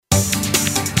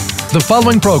The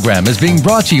following program is being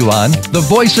brought to you on the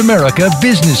Voice America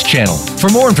Business Channel. For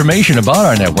more information about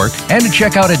our network and to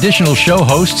check out additional show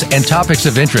hosts and topics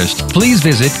of interest, please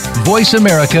visit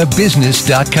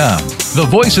voiceamericabusiness.com. The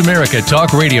Voice America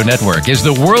Talk Radio Network is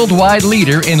the worldwide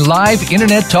leader in live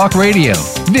Internet talk radio.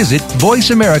 Visit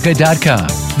voiceamerica.com.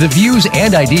 The views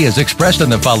and ideas expressed on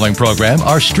the following program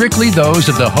are strictly those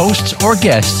of the hosts or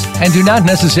guests and do not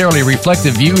necessarily reflect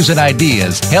the views and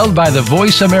ideas held by the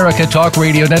Voice America Talk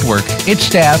Radio Network, its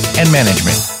staff, and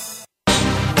management.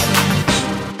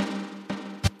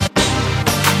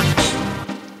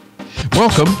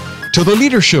 Welcome to the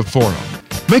Leadership Forum,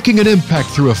 making an impact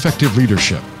through effective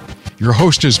leadership. Your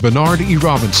host is Bernard E.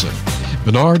 Robinson.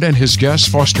 Bernard and his guests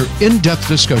foster in-depth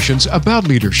discussions about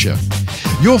leadership.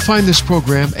 You'll find this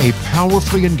program a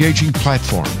powerfully engaging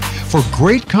platform for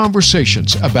great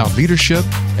conversations about leadership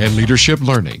and leadership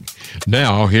learning.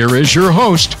 Now, here is your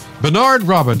host, Bernard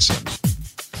Robinson.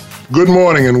 Good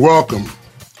morning and welcome.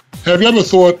 Have you ever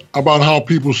thought about how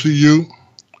people see you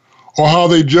or how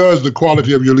they judge the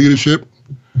quality of your leadership?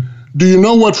 Do you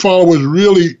know what followers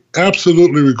really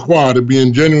absolutely require to be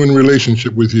in genuine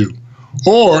relationship with you?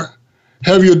 Or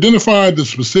have you identified the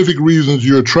specific reasons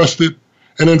you're trusted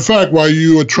and in fact why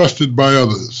you are trusted by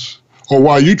others or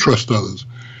why you trust others?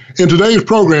 In today's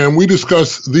program, we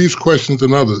discuss these questions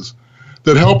and others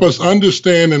that help us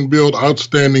understand and build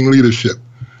outstanding leadership.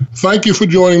 Thank you for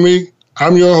joining me.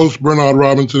 I'm your host, Bernard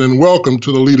Robinson, and welcome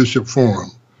to the Leadership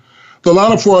Forum. The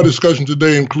lineup for our discussion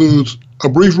today includes a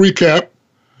brief recap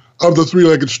of the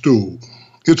three-legged stool.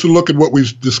 It's a look at what we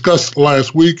discussed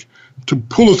last week to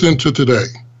pull us into today.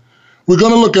 We're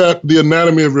going to look at the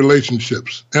anatomy of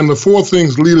relationships and the 4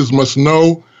 things leaders must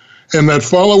know and that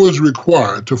followers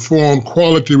require to form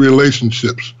quality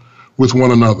relationships with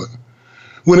one another.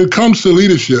 When it comes to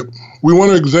leadership, we want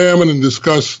to examine and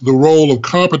discuss the role of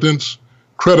competence,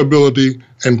 credibility,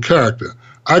 and character.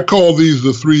 I call these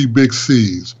the 3 big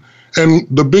C's. And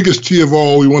the biggest T of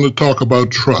all, we want to talk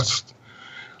about trust.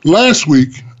 Last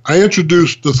week, I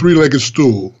introduced the three-legged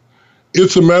stool.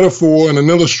 It's a metaphor and an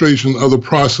illustration of the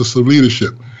process of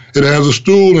leadership. It has a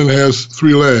stool and it has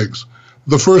 3 legs.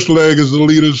 The first leg is the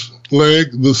leader's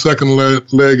leg, the second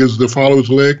leg is the follower's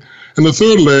leg, and the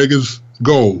third leg is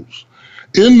goals.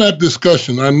 In that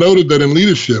discussion, I noted that in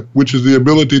leadership, which is the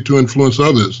ability to influence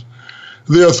others,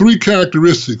 there are 3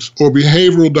 characteristics or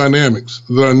behavioral dynamics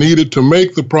that are needed to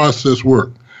make the process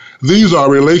work. These are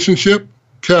relationship,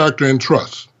 character, and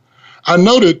trust. I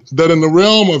noted that in the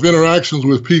realm of interactions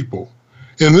with people,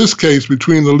 in this case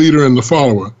between the leader and the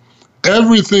follower,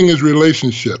 everything is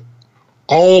relationship.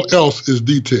 All else is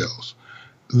details.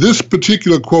 This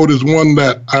particular quote is one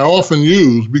that I often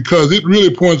use because it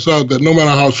really points out that no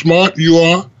matter how smart you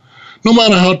are, no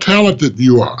matter how talented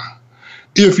you are,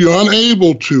 if you're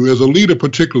unable to, as a leader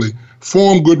particularly,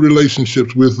 form good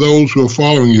relationships with those who are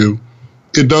following you,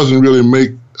 it doesn't really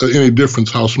make any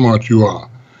difference how smart you are.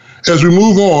 As we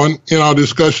move on in our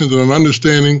discussions and an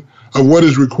understanding of what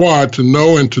is required to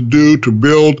know and to do to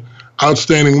build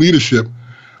outstanding leadership,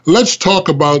 let's talk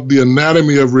about the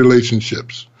anatomy of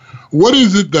relationships. What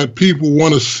is it that people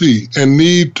want to see and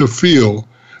need to feel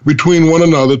between one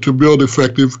another to build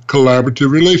effective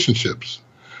collaborative relationships?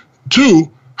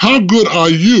 2, how good are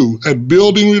you at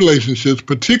building relationships,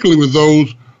 particularly with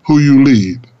those who you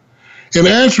lead? In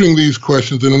answering these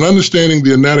questions and in understanding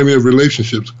the anatomy of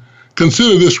relationships,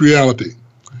 consider this reality.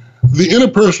 The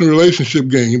interpersonal relationship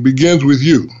game begins with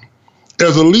you.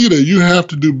 As a leader, you have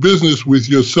to do business with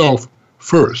yourself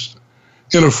first.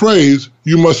 In a phrase,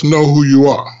 you must know who you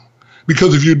are.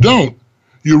 Because if you don't,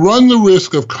 you run the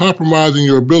risk of compromising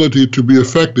your ability to be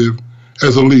effective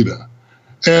as a leader.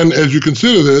 And as you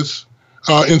consider this,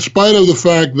 in spite of the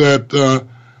fact that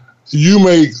you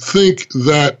may think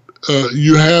that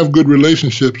you have good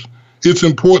relationships, it's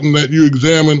important that you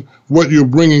examine what you're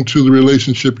bringing to the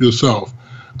relationship yourself.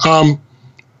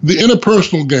 The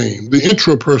interpersonal game, the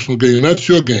intrapersonal game, that's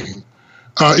your game.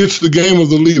 It's the game of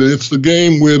the leader. It's the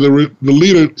game where the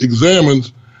leader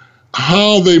examines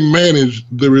how they manage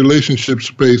the relationship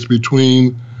space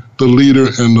between the leader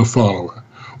and the follower.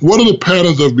 What are the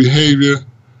patterns of behavior?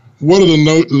 What are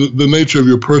the nature of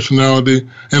your personality?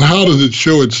 And how does it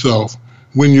show itself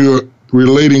when you're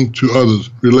relating to others,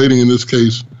 relating in this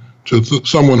case to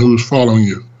someone who's following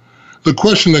you? The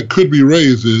question that could be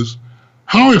raised is,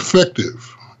 how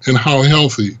effective and how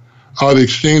healthy are the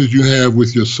exchanges you have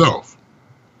with yourself,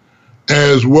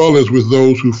 as well as with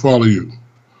those who follow you,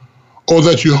 or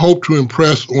that you hope to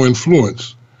impress or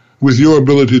influence with your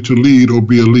ability to lead or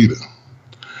be a leader?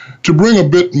 To bring a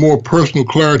bit more personal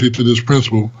clarity to this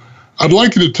principle, I'd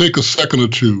like you to take a second or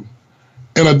two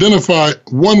and identify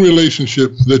one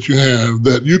relationship that you have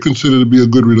that you consider to be a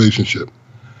good relationship.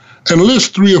 And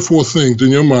list 3 or 4 things in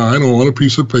your mind or on a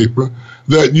piece of paper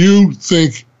that you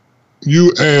think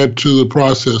you add to the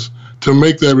process to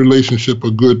make that relationship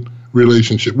a good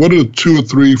relationship. What are the 2 or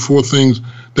 3, 4 things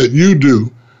that you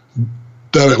do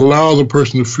that allows a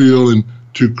person to feel and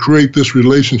to create this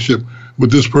relationship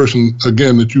with this person,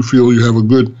 again, that you feel you have a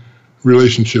good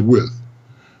relationship with?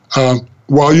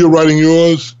 While you're writing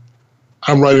yours,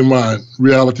 I'm writing mine.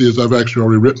 Reality is I've actually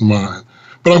already written mine.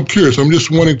 But I'm curious. I'm just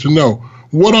wanting to know,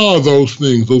 what are those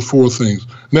things, those 4 things?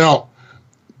 Now,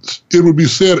 it would be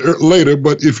said later,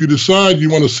 but if you decide you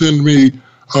want to send me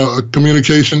a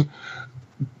communication,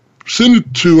 send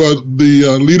it to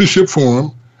the Leadership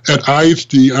Forum at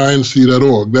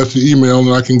ihdinc.org. That's the email, and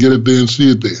I can get it there and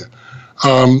see it there.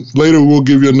 Later, we'll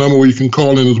give you a number where you can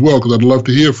call in as well, because I'd love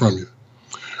to hear from you.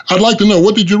 I'd like to know,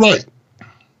 what did you write?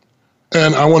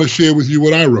 And I want to share with you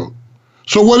what I wrote.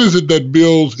 So what is it that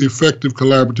builds effective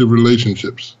collaborative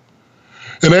relationships?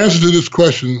 An answer to this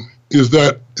question is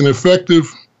that an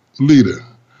effective leader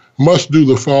must do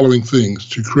the following things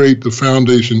to create the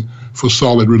foundation for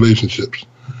solid relationships.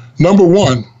 Number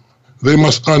 1, they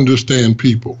must understand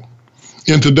people.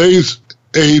 In today's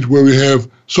age where we have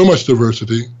so much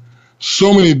diversity,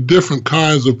 so many different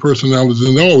kinds of personalities,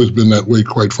 and it's always been that way,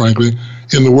 quite frankly,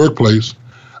 in the workplace,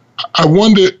 I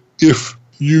wonder if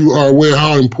you are aware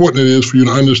how important it is for you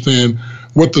to understand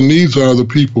what the needs are of the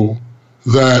people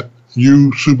that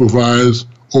you supervise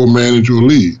or manage or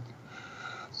lead.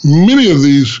 Many of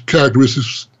these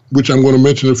characteristics, which I'm going to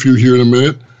mention a few here in a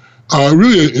minute,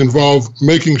 really involve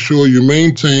making sure you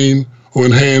maintain or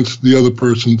enhance the other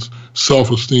person's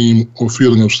self-esteem or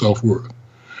feeling of self-worth.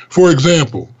 For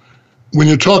example, when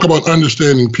you talk about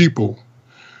understanding people,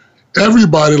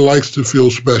 everybody likes to feel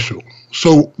special.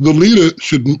 So the leader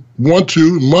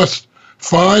must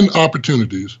find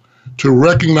opportunities to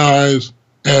recognize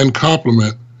and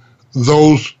compliment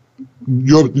those,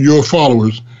 your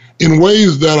followers, in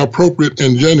ways that are appropriate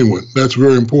and genuine. That's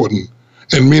very important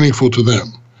and meaningful to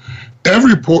them.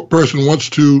 Every person wants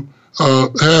to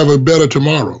have a better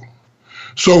tomorrow.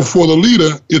 So for the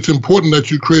leader, it's important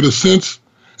that you create a sense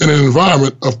and an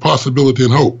environment of possibility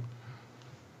and hope.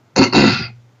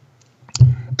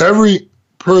 Every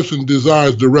person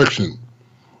desires direction.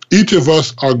 Each of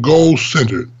us are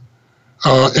goal-centered,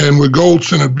 and we're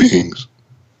goal-centered beings.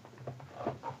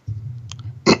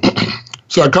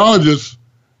 Psychologists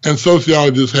and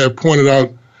sociologists have pointed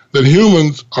out that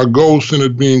humans are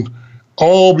goal-centered beings.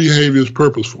 All behavior is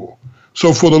purposeful.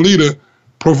 So for the leader,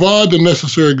 provide the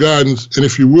necessary guidance, and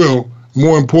if you will,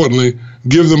 more importantly,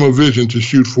 give them a vision to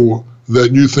shoot for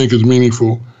that you think is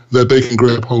meaningful, that they can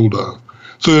grab hold of.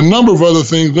 So a number of other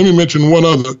things. Let me mention one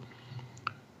other.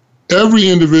 Every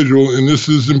individual, and this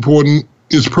is important,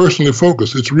 is personally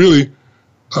focused. It's really,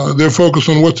 they're focused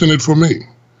on what's in it for me.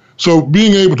 So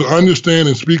being able to understand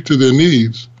and speak to their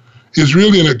needs is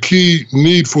really a key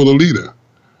need for the leader.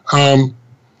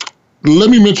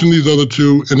 Let me mention these other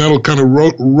 2, and that'll kind of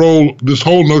roll this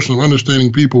whole notion of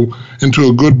understanding people into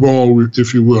a good ball,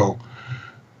 if you will.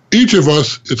 Each of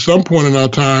us, at some point in our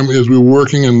time, as we're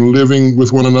working and living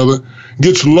with one another,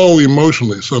 gets low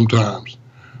emotionally sometimes.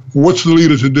 What's the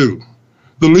leader to do?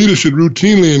 The leader should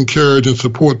routinely encourage and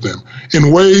support them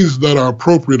in ways that are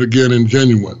appropriate, again, and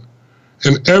genuine.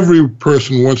 And every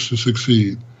person wants to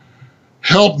succeed.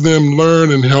 Help them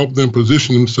learn and help them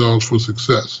position themselves for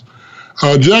success.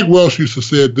 Jack Welch used to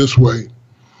say it this way: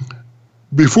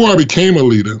 before I became a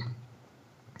leader,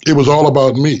 it was all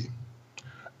about me.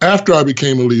 After I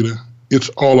became a leader, it's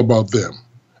all about them.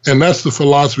 And that's the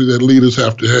philosophy that leaders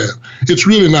have to have. It's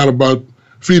really not about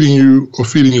feeding you or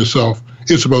feeding yourself.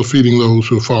 It's about feeding those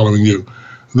who are following you.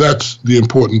 That's the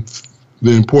important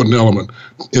element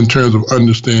in terms of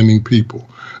understanding people.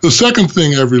 The second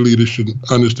thing every leader should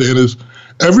understand is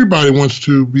everybody wants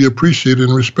to be appreciated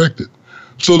and respected.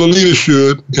 So the leader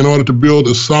should, in order to build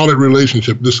a solid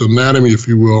relationship, this anatomy, if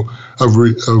you will, of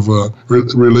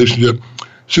relationship,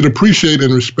 should appreciate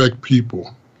and respect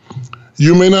people.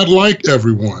 You may not like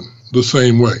everyone the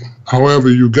same way. However,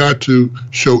 you got to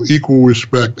show equal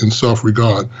respect and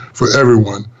self-regard for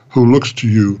everyone who looks to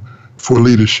you for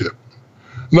leadership.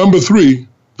 Number 3,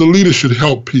 the leader should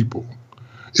help people.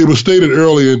 It was stated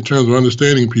earlier in terms of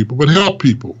understanding people, but help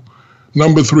people.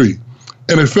 Number 3,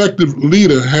 an effective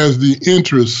leader has the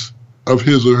interests of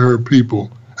his or her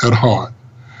people at heart.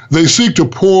 They seek to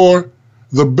pour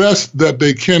the best that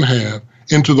they can have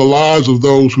into the lives of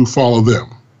those who follow them.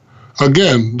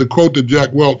 Again, the quote that Jack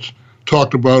Welch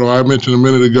talked about, or I mentioned a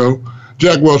minute ago,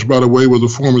 Jack Welch, by the way, was a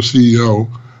former CEO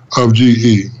of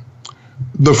GE.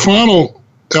 The final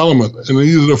element, and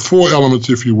these are the four elements,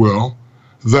 if you will,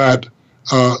 that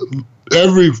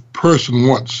every person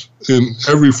wants and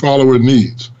every follower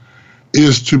needs,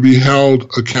 is to be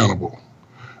held accountable.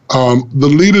 The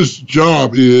leader's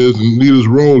job is, and leader's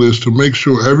role is, to make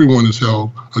sure everyone is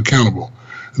held accountable.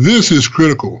 This is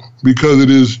critical because it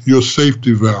is your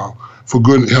safety valve for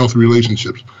good and healthy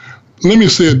relationships. Let me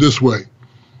say it this way.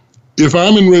 If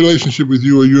I'm in relationship with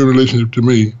you or you're in relationship to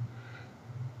me,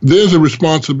 there's a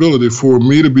responsibility for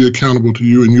me to be accountable to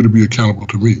you and you to be accountable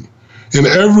to me. In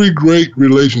every great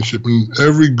relationship, in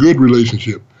every good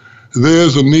relationship,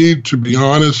 there's a need to be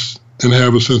honest and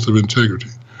have a sense of integrity.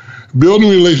 Building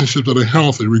relationships that are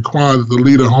healthy require that the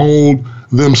leader hold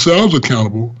themselves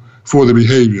accountable for their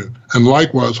behavior and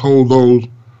likewise hold those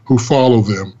who follow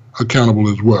them accountable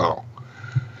as well.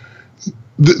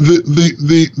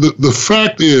 The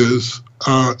fact is,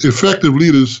 effective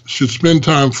leaders should spend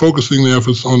time focusing their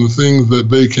efforts on the things that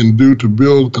they can do to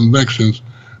build connections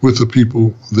with the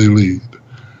people they lead.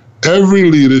 Every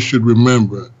leader should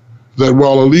remember that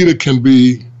while a leader can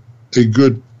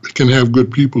have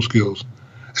good people skills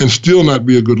and still not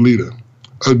be a good leader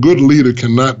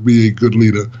cannot be a good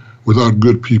leader without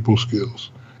good people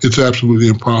skills. It's absolutely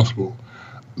impossible.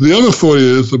 The other thought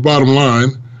is, the bottom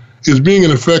line, is being an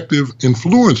effective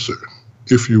influencer,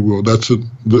 if you will. That's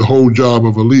the whole job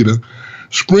of a leader,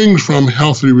 springs from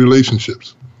healthy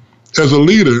relationships. As a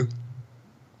leader,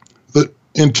 the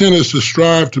intent is to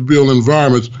strive to build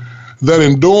environments that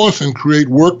endorse and create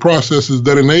work processes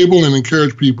that enable and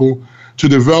encourage people to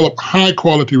develop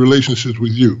high-quality relationships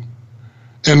with you.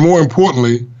 And more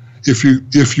importantly, if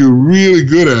you're really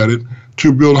good at it,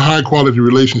 to build high-quality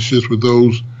relationships with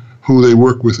those who they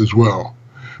work with as well.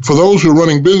 For those who are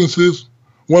running businesses,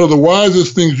 one of the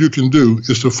wisest things you can do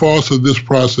is to foster this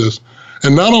process,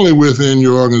 and not only within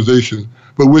your organization,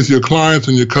 but with your clients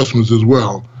and your customers as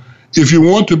well. If you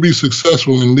want to be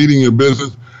successful in leading your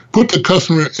business, put the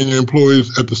customer and your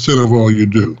employees at the center of all you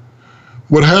do.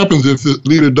 What happens if the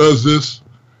leader does this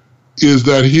is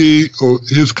that he or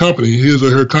his company, his or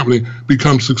her company,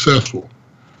 becomes successful.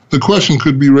 The question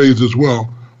could be raised as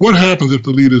well, what happens if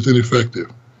the leader is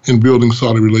ineffective in building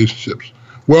solid relationships?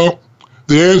 Well,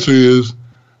 the answer is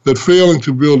that failing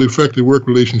to build effective work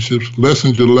relationships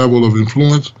lessens your level of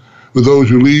influence with those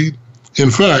you lead.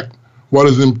 In fact, while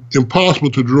it is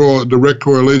impossible to draw a direct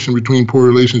correlation between poor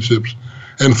relationships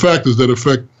and factors that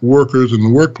affect workers in the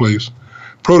workplace,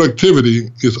 productivity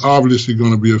is obviously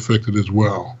going to be affected as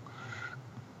well.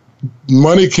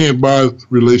 Money can't buy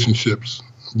relationships,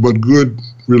 but good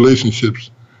relationships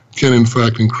can in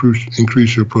fact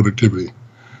increase your productivity.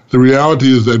 The reality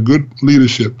is that good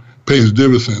leadership pays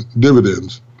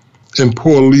dividends, and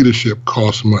poor leadership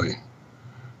costs money.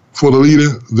 For the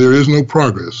leader, there is no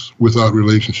progress without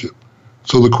relationship.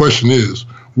 So the question is,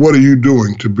 what are you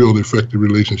doing to build effective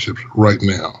relationships right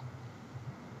now?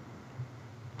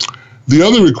 The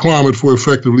other requirement for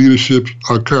effective leadership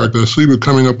are character. I see we're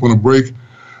coming up on a break.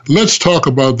 Let's talk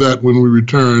about that when we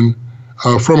return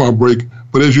from our break.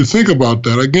 But as you think about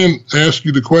that, again, ask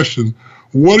you the question,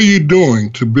 what are you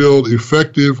doing to build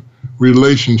effective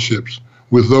relationships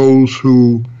with those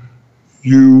who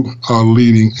you are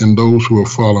leading and those who are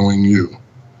following you?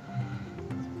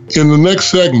 In the next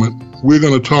segment, we're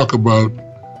going to talk about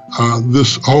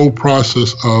this whole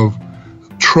process of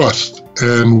trust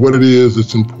and what it is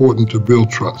that's important to build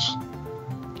trust.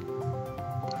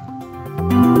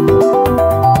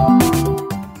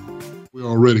 We're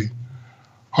all ready.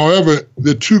 However,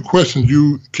 there are two questions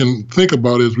you can think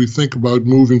about as we think about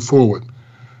moving forward.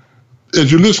 As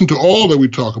you listen to all that we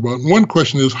talk about, one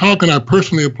question is, how can I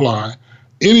personally apply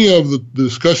any of the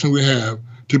discussion we have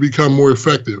to become more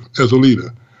effective as a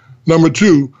leader? Number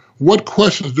two, what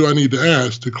questions do I need to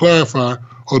ask to clarify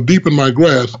or deepen my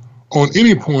grasp on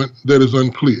any point that is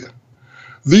unclear?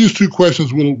 These two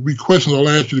questions will be questions I'll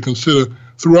ask you to consider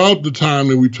throughout the time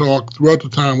that we talk, throughout the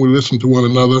time we listen to one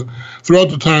another, throughout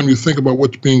the time you think about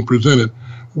what's being presented.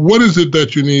 What is it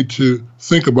that you need to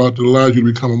think about that allows you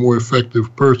to become a more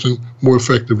effective person, more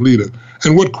effective leader?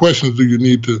 And what questions do you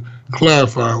need to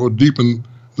clarify or deepen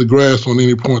the grasp on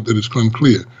any point that is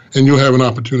unclear? And you'll have an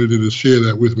opportunity to share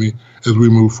that with me as we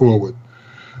move forward.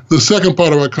 The second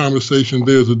part of our conversation,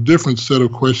 there's a different set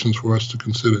of questions for us to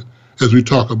consider as we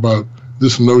talk about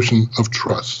this notion of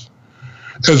trust.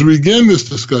 As we begin this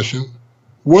discussion,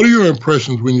 what are your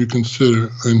impressions when you consider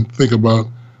and think about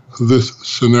this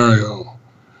scenario?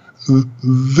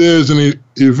 There's an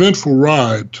eventful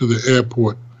ride to the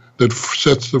airport that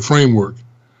sets the framework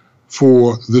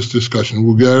for this discussion.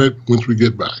 We'll get it once we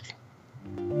get back.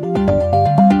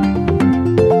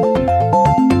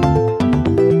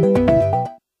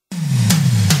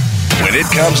 When it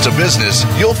comes to business,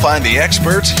 you'll find the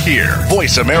experts here.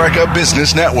 Voice America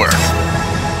Business Network.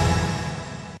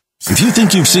 If you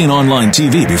think you've seen online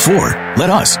TV before, let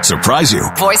us surprise you.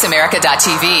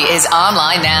 VoiceAmerica.tv is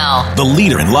online now. The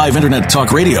leader in live internet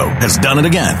talk radio has done it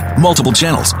again. Multiple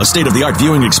channels, a state-of-the-art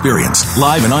viewing experience,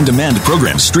 live and on-demand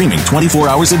programs streaming 24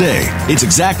 hours a day. It's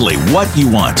exactly what you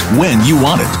want, when you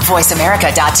want it.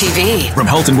 VoiceAmerica.tv. From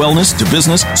health and wellness to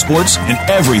business, sports, and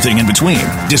everything in between.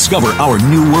 Discover our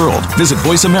new world. Visit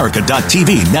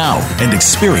VoiceAmerica.tv now and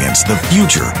experience the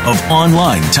future of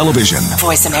online television.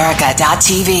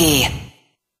 VoiceAmerica.tv.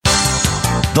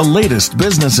 The latest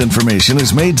business information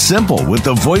is made simple with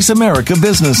the Voice America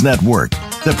Business Network.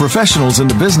 The professionals in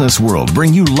the business world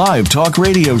bring you live talk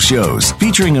radio shows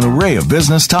featuring an array of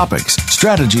business topics,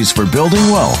 strategies for building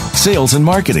wealth, sales and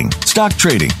marketing, stock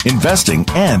trading, investing,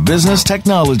 and business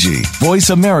technology. Voice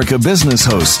America Business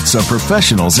hosts are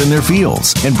professionals in their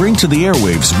fields and bring to the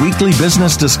airwaves weekly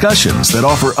business discussions that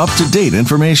offer up-to-date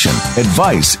information,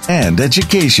 advice, and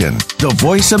education. The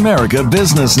Voice America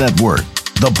Business Network.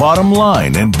 The bottom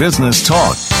line in business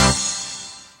talk.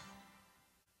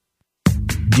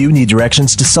 Do you need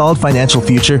directions to solid financial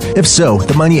future? If so,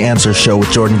 the Money Answer Show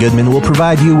with Jordan Goodman will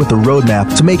provide you with a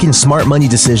roadmap to making smart money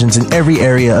decisions in every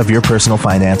area of your personal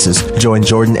finances. Join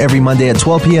Jordan every Monday at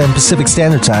 12 p.m. Pacific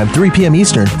Standard Time, 3 p.m.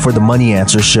 Eastern for the Money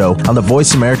Answer Show on the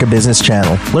Voice America Business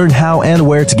Channel. Learn how and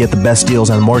where to get the best deals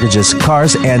on mortgages,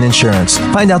 cars, and insurance.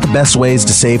 Find out the best ways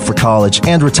to save for college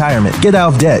and retirement. Get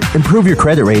out of debt, improve your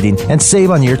credit rating, and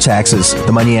save on your taxes.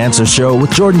 The Money Answer Show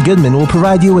with Jordan Goodman will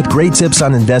provide you with great tips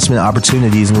on investment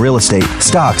opportunities in real estate,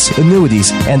 stocks,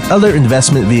 annuities, and other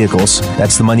investment vehicles.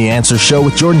 That's the Money Answer Show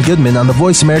with Jordan Goodman on the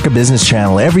Voice America Business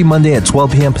Channel every Monday at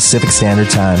 12 p.m. Pacific Standard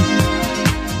Time.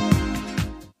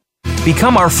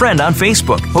 Become our friend on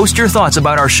Facebook. Post your thoughts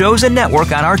about our shows and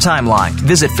network on our timeline.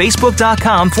 Visit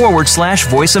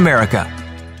Facebook.com/Voice America.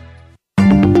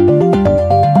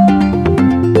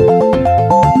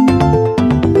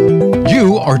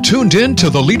 You are tuned in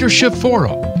to the Leadership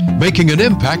Forum, making an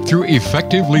impact through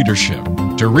effective leadership.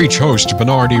 To reach host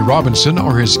Bernard E. Robinson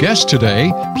or his guest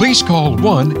today, please call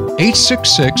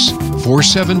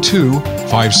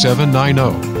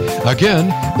 1-866-472-5790. Again,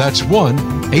 that's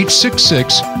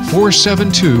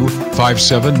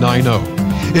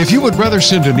 1-866-472-5790. If you would rather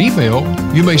send an email,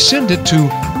 you may send it to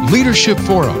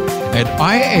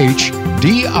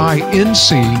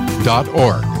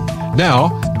leadershipforum@ihdinc.org.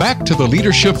 Now, back to the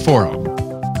Leadership Forum.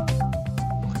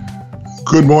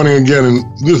 Good morning again. And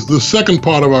the second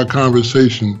part of our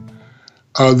conversation,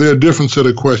 there are a different set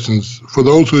of questions. For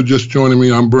those who are just joining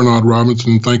me, I'm Bernard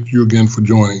Robinson. Thank you again for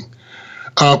joining.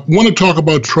 I want to talk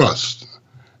about trust.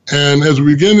 And as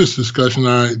we begin this discussion,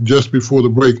 I, just before the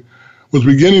break, was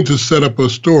beginning to set up a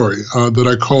story that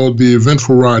I called The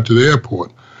Eventful Ride to the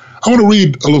Airport. I want to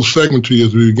read a little segment to you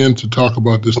as we begin to talk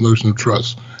about this notion of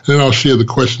trust. And then I'll share the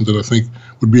questions that I think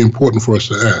would be important for us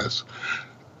to ask.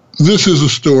 This is a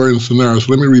story and scenario,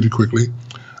 so let me read it quickly.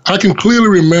 I can clearly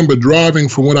remember driving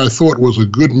from what I thought was a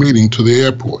good meeting to the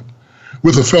airport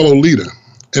with a fellow leader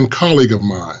and colleague of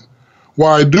mine.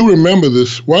 Why do I remember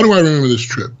this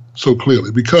trip so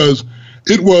clearly? Because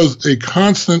it was a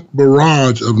constant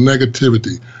barrage of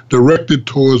negativity directed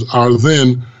towards our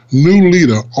then new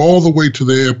leader all the way to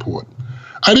the airport.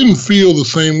 I didn't feel the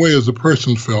same way as the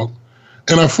person felt,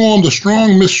 and I formed a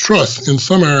strong mistrust in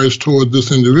some areas toward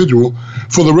this individual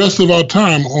for the rest of our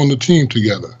time on the team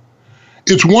together.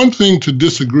 It's one thing to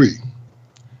disagree.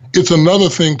 It's another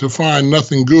thing to find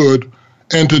nothing good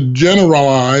and to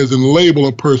generalize and label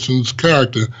a person's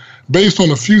character based on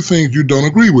a few things you don't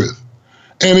agree with.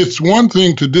 And it's one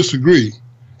thing to disagree,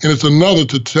 and it's another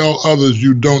to tell others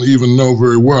you don't even know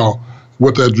very well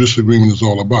what that disagreement is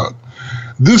all about.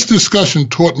 This discussion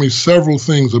taught me several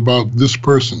things about this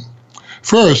person.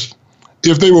 First,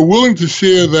 if they were willing to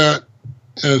share that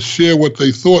and share what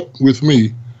they thought with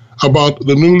me about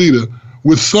the new leader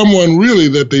with someone really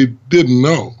that they didn't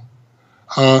know,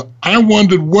 I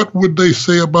wondered what would they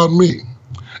say about me.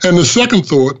 And the second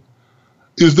thought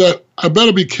is that I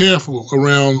better be careful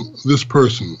around this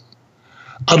person.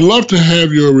 I'd love to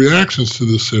have your reactions to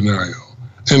this scenario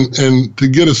and to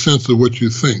get a sense of what you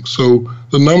think. So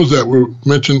the numbers that were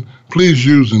mentioned, please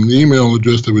use them. The email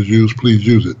address that was used, please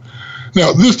use it.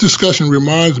 Now, this discussion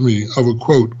reminds me of a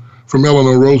quote from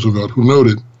Eleanor Roosevelt, who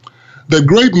noted that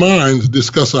great minds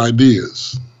discuss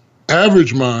ideas,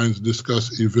 average minds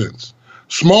discuss events,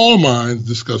 small minds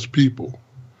discuss people.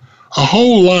 A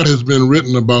whole lot has been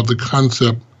written about the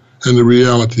concept and the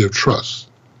reality of trust.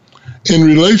 In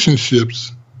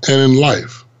relationships and in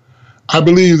life, I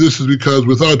believe this is because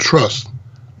without trust,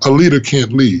 a leader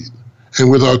can't lead. And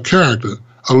without character,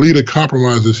 a leader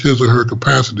compromises his or her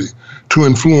capacity to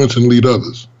influence and lead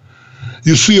others.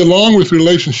 You see, along with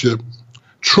relationship,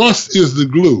 trust is the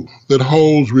glue that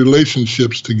holds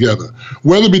relationships together,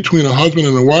 whether between a husband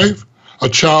and a wife, a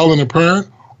child and a parent,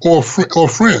 or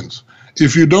friends.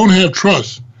 If you don't have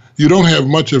trust, you don't have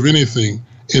much of anything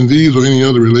in these or any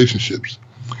other relationships.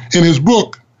 In his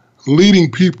book,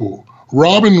 Leading People,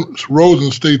 Robin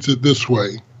Rosen states it this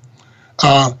way.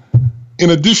 In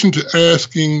addition to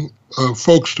asking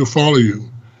folks to follow you,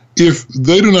 if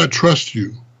they do not trust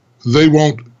you, they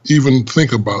won't even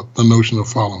think about the notion of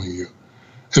following you.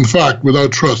 In fact,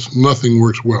 without trust, nothing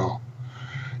works well.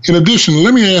 In addition,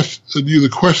 let me ask you the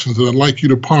questions that I'd like you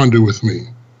to ponder with me.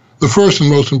 The first and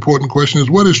most important question is,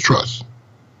 what is trust?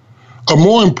 A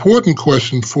more important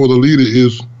question for the leader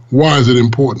is, why is it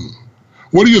important?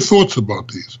 What are your thoughts about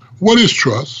these? What is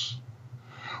trust?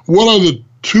 What are the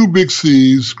two big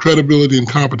C's, credibility and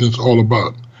competence, all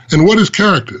about? And what is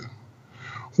character?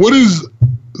 What is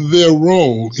their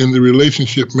role in the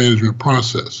relationship management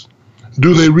process?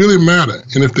 Do they really matter?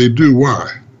 And if they do,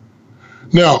 why?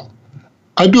 Now,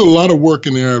 I do a lot of work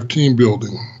in the area of team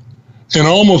building. In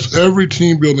almost every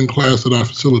team building class that I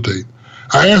facilitate,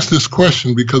 I ask this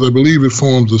question because I believe it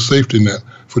forms a safety net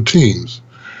for teams.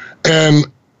 And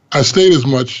I state as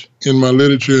much in my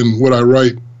literature and what I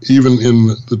write, even in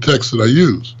the text that I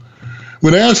use.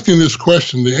 When asking this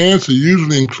question, the answer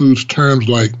usually includes terms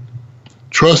like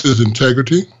trust is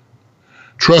integrity,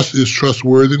 trust is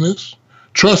trustworthiness,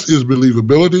 trust is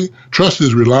believability, trust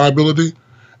is reliability,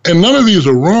 and none of these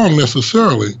are wrong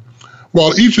necessarily.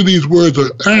 While each of these words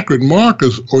are accurate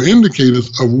markers or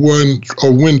indicators of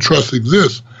when trust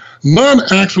exists, none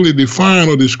actually define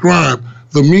or describe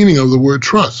the meaning of the word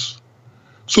trust.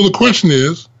 So the question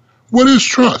is, what is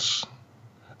trust?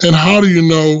 And how do you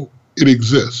know it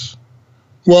exists?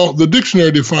 Well, the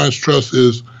dictionary defines trust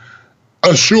as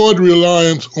assured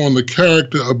reliance on the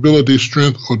character, ability,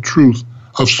 strength, or truth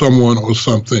of someone or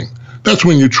something. That's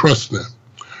when you trust them.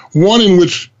 One in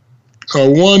which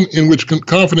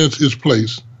confidence is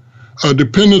placed,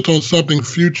 dependence on something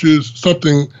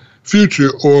future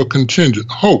or contingent,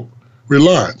 hope,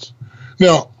 reliance.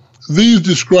 Now, these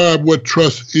describe what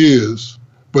trust is,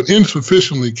 but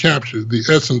insufficiently capture the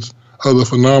essence of the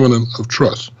phenomenon of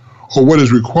trust, or what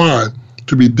is required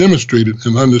to be demonstrated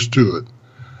and understood.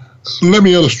 Let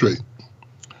me illustrate.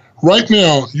 Right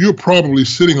now, you're probably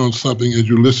sitting on something as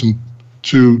you listen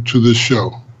to this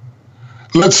show.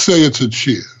 Let's say it's a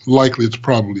chair. Likely it's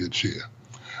probably a chair.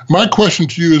 My question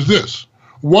to you is this.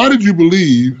 Why did you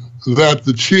believe that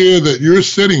the chair that you're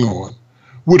sitting on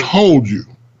would hold you?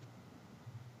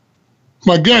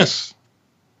 My guess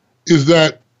is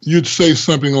that you'd say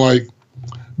something like,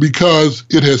 because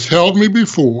it has held me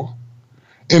before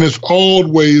and it's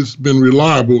always been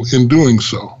reliable in doing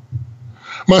so.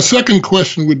 My second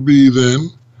question would be then,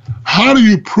 how do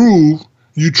you prove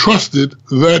you trusted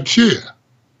that chair?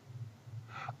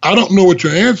 I don't know what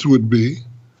your answer would be,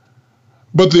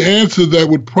 but the answer that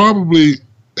would probably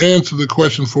answer the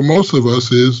question for most of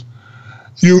us is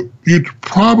you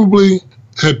probably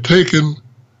had taken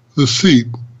the seat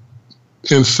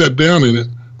and sat down in it,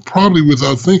 probably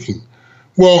without thinking.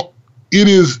 Well, it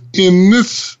is in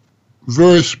this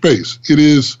very space, it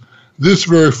is this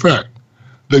very fact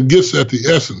that gets at the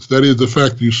essence. That is the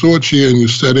fact that you saw a chair and you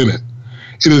sat in it.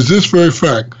 It is this very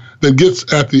fact that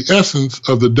gets at the essence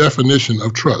of the definition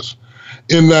of trust,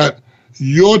 in that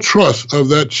your trust of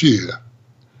that chair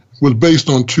was based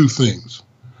on two things.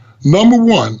 Number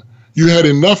one, you had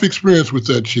enough experience with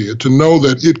that chair to know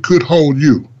that it could hold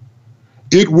you.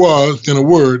 It was, in a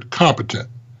word, competent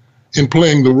in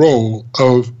playing the role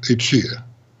of a chair.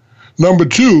 Number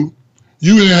two,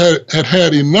 you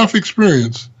had enough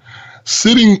experience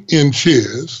sitting in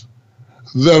chairs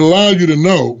that allowed you to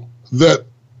know that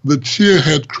the chair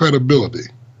had credibility.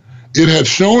 It had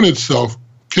shown itself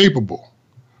capable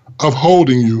of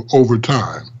holding you over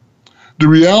time. The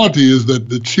reality is that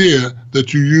the chair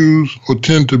that you use or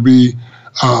tend to be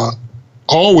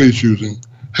always using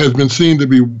has been seen to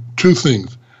be two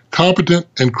things, competent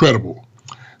and credible.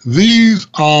 These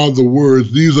are the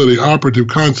words, these are the operative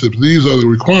concepts, these are the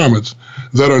requirements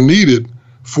that are needed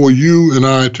for you and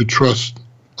I to trust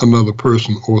another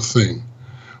person or thing.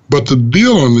 But the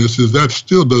deal on this is that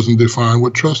still doesn't define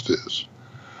what trust is.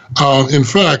 In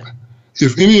fact,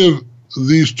 if any of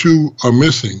these two are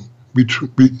missing,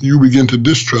 you begin to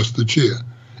distrust the chair.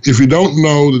 If you don't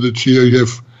know that the chair, you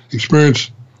have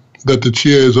experienced that the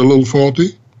chair is a little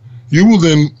faulty, you will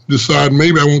then decide,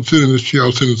 maybe I won't sit in this chair,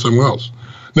 I'll sit in somewhere else.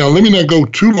 Now, let me not go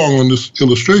too long on this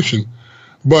illustration,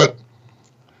 but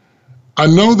I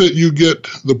know that you get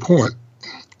the point.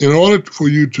 in order for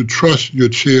you to trust your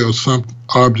chair or some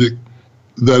object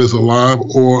that is alive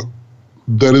or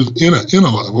that is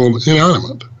inalive or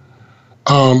inanimate,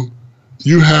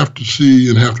 you have to see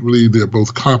and have to believe they're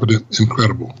both competent and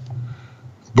credible.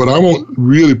 But I won't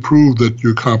really prove that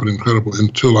you're competent and credible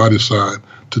until I decide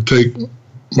to take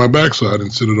my backside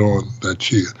and sit it on that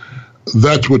chair.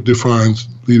 That's what defines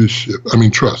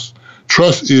trust.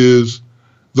 Trust is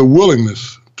the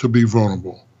willingness to be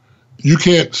vulnerable. You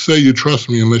can't say you trust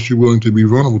me unless you're willing to be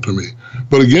vulnerable to me.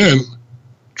 But again,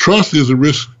 trust is a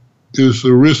risk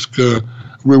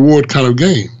reward kind of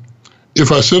game.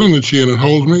 If I sit on the chair and it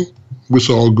holds me, it's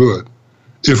all good.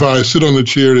 If I sit on the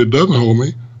chair and it doesn't hold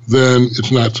me, then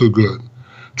it's not so good.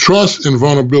 Trust and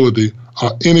vulnerability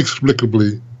are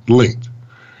inexplicably linked.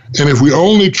 And if we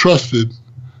only trusted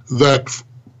that,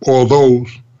 or those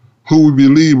who we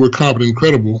believe were competent and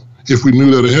credible, if we knew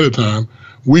that ahead of time,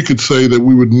 we could say that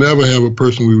we would never have a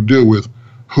person we would deal with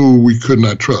who we could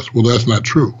not trust. Well, that's not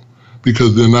true,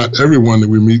 because they're not everyone that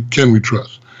we meet can we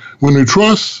trust. When we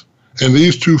trust, and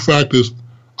these two factors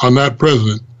are not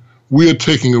present, we are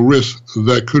taking a risk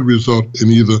that could result in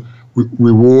either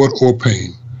reward or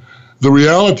pain. The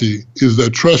reality is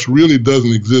that trust really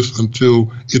doesn't exist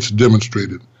until it's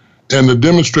demonstrated. And the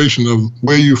demonstration of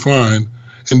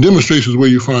demonstration is where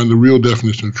you find the real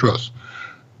definition of trust.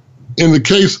 In the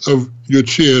case of your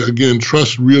chair, again,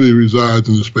 trust really resides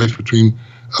in the space between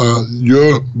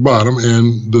your bottom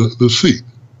and the seat.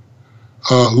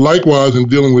 Likewise, in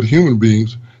dealing with human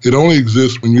beings, it only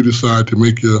exists when you decide to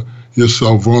make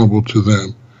yourself vulnerable to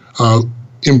them.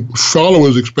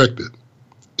 Followers expect it,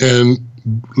 and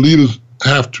leaders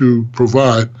have to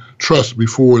provide trust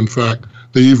before, in fact,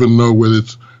 they even know whether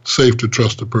it's safe to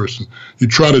trust a person. You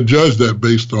try to judge that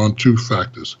based on two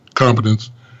factors,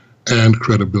 competence and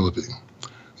credibility.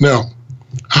 Now,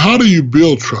 how do you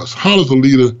build trust? How does a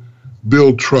leader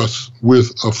build trust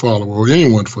with a follower, or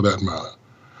anyone for that matter?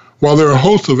 While there are a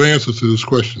host of answers to this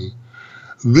question,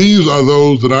 these are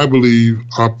those that I believe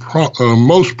are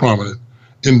most prominent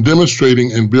in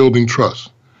demonstrating and building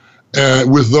trust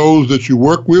with those that you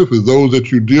work with those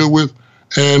that you deal with,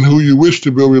 and who you wish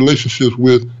to build relationships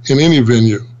with in any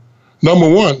venue. Number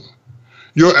one,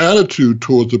 your attitude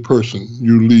towards the person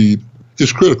you lead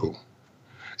is critical.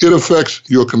 It affects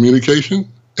your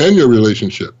communication and your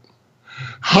relationship.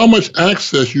 How much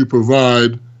access you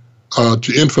provide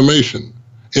to information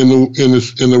in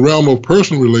the realm of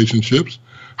personal relationships,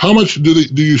 how much do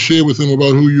you share with them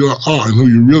about who you are and who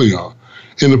you really are?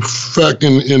 In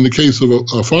the case of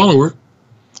a follower,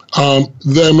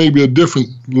 there may be a different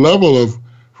level of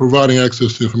providing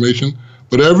access to information,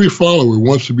 but every follower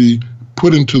wants to be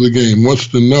put into the game, wants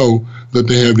to know that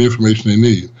they have the information they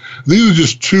need. These are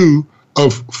just two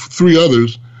of three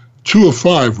others, two of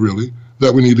five really,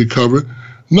 that we need to cover.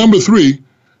 Number three,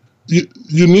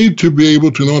 you need to be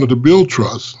able to, in order to build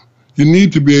trust, you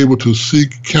need to be able to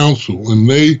seek counsel, and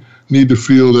they need to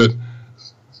feel that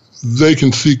they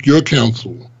can seek your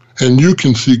counsel and you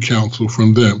can seek counsel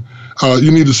from them.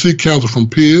 You need to seek counsel from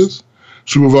peers,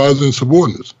 supervisors, and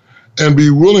subordinates, and be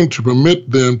willing to permit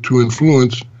them to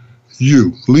influence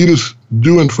you. Leaders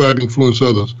do, in fact, influence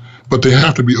others, but they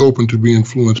have to be open to be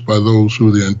influenced by those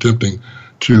who they're attempting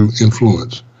to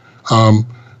influence.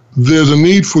 There's a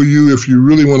need for you, if you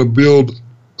really want to build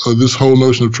this whole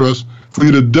notion of trust, for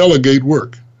you to delegate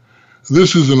work.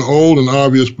 This is an old and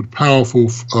obvious but powerful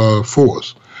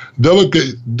force.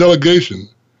 Delegation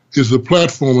is the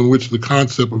platform on which the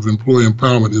concept of employee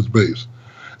empowerment is based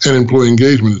and employee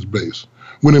engagement is based.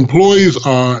 When employees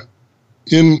are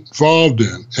involved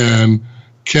in and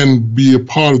can be a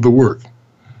part of the work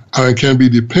and can be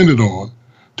depended on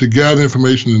to gather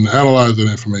information and analyze that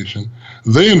information,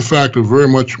 they in fact are very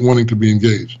much wanting to be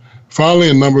engaged. Finally,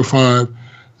 in number 5,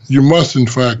 you must in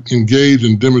fact engage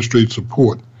and demonstrate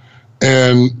support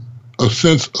and a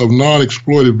sense of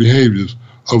non-exploitive behaviors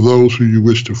of those who you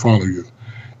wish to follow you.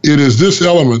 It is this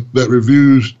element that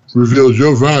reveals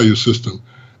your value system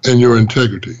and your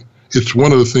integrity. It's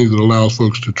one of the things that allows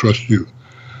folks to trust you.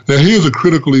 Now, here's a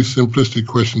critically simplistic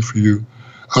question for you.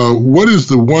 What is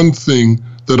the one thing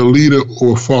that a leader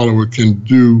or follower can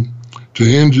do to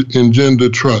engender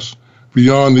trust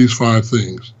beyond these 5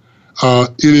 things?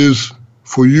 It is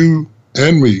for you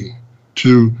and me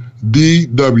to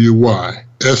DWY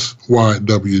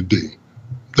SYWD.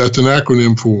 That's an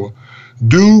acronym for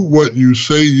do what you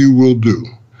say you will do.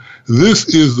 This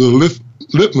is the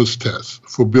litmus test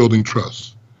for building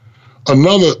trust.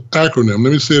 Another acronym,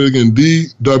 let me say it again,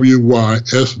 DWYSWD.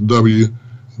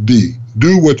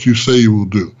 Do what you say you will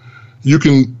do. You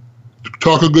can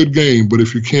talk a good game, but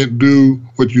if you can't do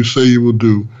what you say you will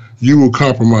do, you will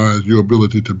compromise your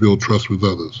ability to build trust with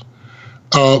others.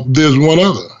 There's one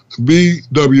other,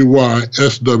 BWYSWA,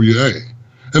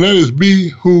 and that is be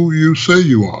who you say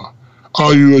you are.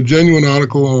 Are you a genuine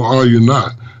article or are you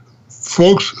not?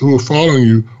 Folks who are following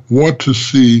you want to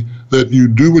see that you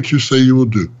do what you say you will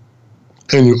do,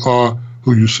 and you are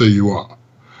who you say you are.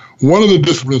 One of the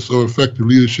disciplines of effective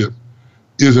leadership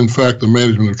is, in fact, the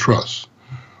management of trust.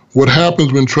 What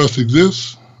happens when trust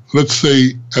exists? Let's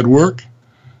say at work,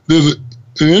 there's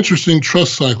an interesting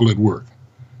trust cycle at work.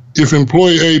 If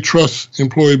employee A trusts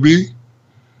employee B,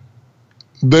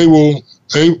 A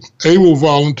will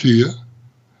volunteer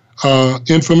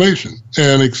information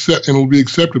and will be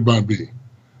accepted by B.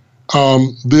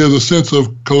 There's a sense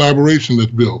of collaboration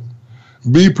that's built.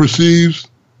 B perceives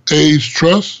A's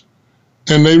trust,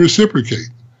 and they reciprocate.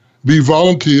 B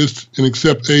volunteers and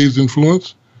accept A's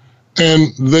influence,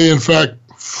 and they, in fact,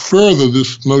 further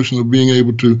this notion of being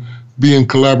able to be in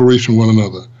collaboration with one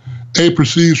another. A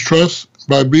perceives trust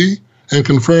by B and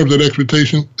confirms that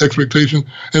expectation,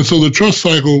 and so the trust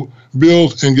cycle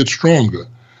builds and gets stronger.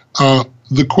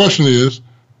 The question is,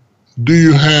 do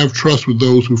you have trust with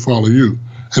those who follow you,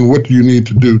 and what do you need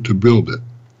to do to build it?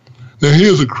 Now,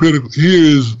 here is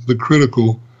the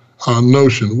critical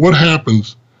notion. What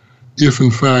happens if,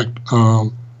 in fact,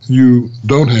 you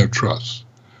don't have trust?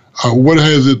 What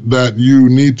is it that you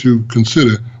need to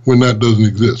consider when that doesn't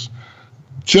exist?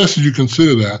 Just as you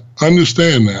consider that,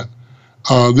 understand that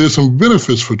there's some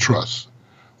benefits for trust.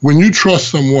 When you trust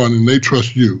someone and they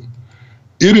trust you,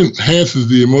 it enhances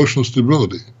the emotional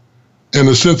stability and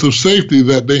the sense of safety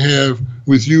that they have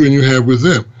with you and you have with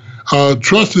them.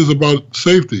 Trust is about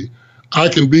safety. I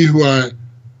can be who I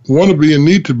want to be and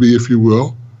need to be, if you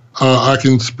will. I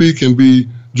can speak and be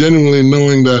genuinely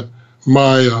knowing that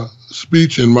my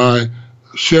speech and my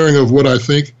sharing of what I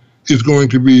think is going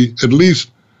to be at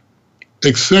least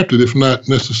accepted, if not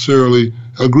necessarily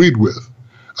agreed with.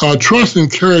 Trust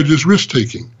encourages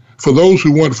risk-taking. For those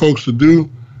who want folks to do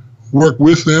work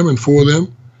with them and for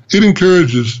them, it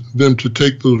encourages them to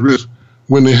take those risks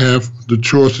when they have the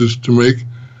choices to make,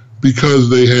 because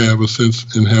they have a sense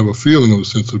and have a feeling of a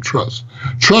sense of trust.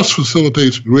 Trust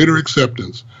facilitates greater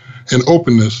acceptance and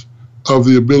openness of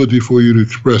the ability for you to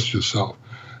express yourself.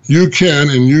 You can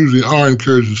and usually are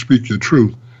encouraged to speak your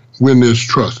truth when there's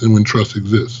trust and when trust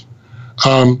exists.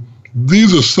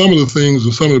 These are some of the things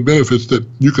and some of the benefits that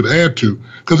you could add to,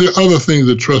 because there are other things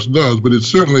that trust does, but it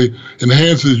certainly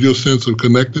enhances your sense of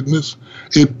connectedness.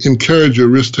 It encourages your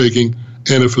risk-taking,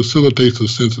 and it facilitates a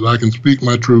sense that I can speak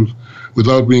my truth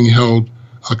without being held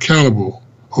accountable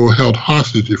or held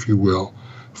hostage, if you will,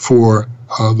 for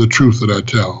the truth that I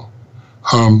tell.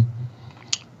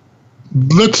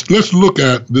 Let's look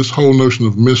at this whole notion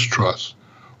of mistrust.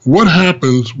 What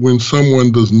happens when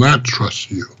someone does not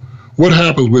trust you? What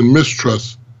happens when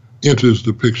mistrust enters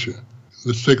the picture?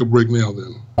 Let's take a break now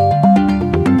then.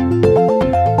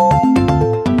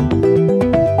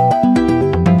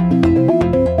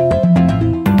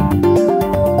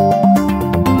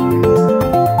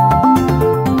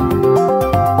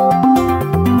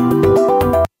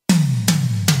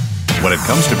 When it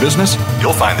comes to business,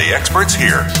 you'll find the experts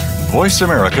here. Voice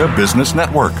America Business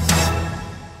Network.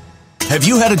 Have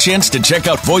you had a chance to check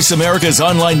out Voice America's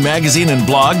online magazine and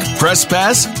blog, Press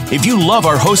Pass? If you love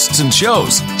our hosts and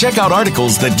shows, check out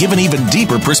articles that give an even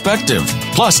deeper perspective.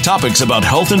 Plus topics about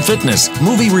health and fitness,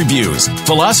 movie reviews,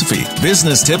 philosophy,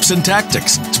 business tips and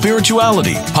tactics,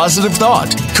 spirituality, positive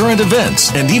thought, current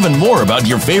events, and even more about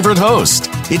your favorite host.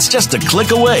 It's just a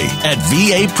click away at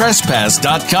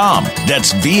vapresspass.com.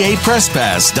 That's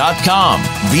vapresspass.com.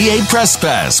 VA Press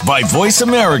Pass by Voice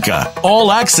America. All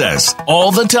access,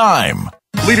 all the time.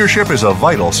 Leadership is a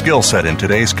vital skill set in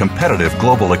today's competitive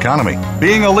global economy.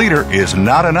 Being a leader is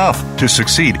not enough. To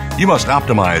succeed, you must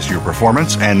optimize your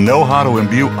performance and know how to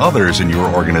imbue others in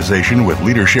your organization with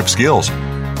leadership skills.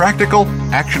 Practical,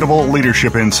 actionable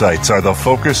leadership insights are the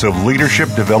focus of Leadership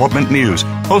Development News,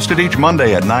 hosted each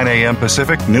Monday at 9 a.m.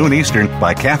 Pacific, noon Eastern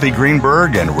by Kathy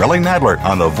Greenberg and Relly Nadler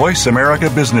on the Voice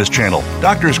America Business Channel.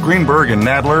 Doctors Greenberg and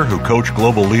Nadler, who coach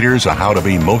global leaders on how to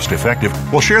be most effective,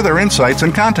 will share their insights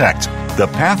and contacts. The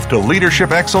path to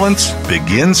leadership excellence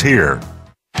begins here.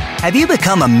 Have you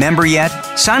become a member yet?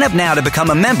 Sign up now to become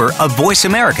a member of Voice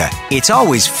America. It's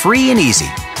always free and easy.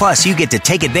 Plus, you get to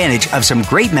take advantage of some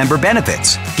great member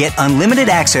benefits. Get unlimited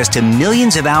access to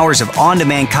millions of hours of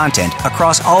on-demand content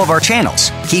across all of our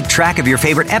channels. Keep track of your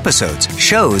favorite episodes,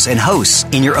 shows, and hosts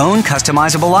in your own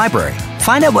customizable library.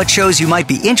 Find out what shows you might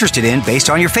be interested in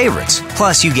based on your favorites.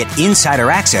 Plus, you get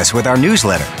insider access with our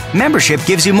newsletter. Membership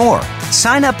gives you more.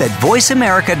 Sign up at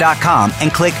voiceamerica.com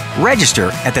and click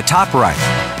Register at the top right.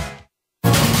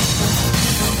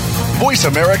 Voice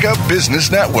America Business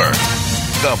Network,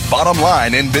 the bottom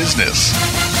line in business.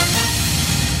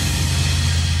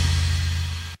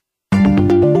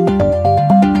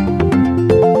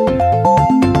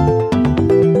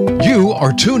 You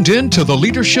are tuned in to the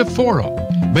Leadership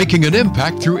Forum, making an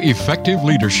impact through effective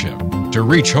leadership. To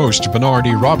reach host Bernard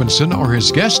E. Robinson or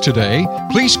his guest today,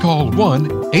 please call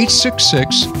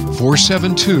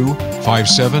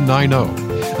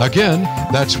 1-866-472-5790. Again,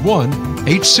 that's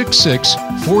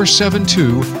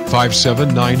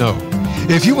 1-866-472-5790.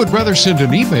 If you would rather send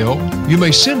an email, you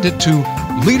may send it to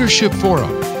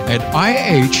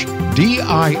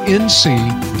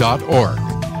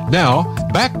leadershipforum@ihdinc.org. Now,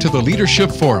 back to the Leadership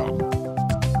Forum.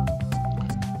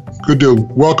 Good deal.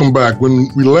 Welcome back. When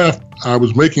we left, I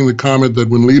was making the comment that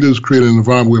when leaders create an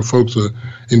environment where folks are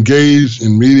engaged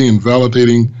in meeting and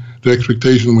validating the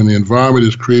expectation, when the environment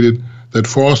is created that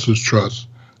fosters trust,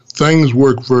 things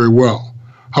work very well.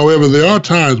 However, there are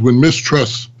times when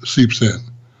mistrust seeps in.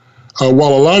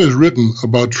 While a lot is written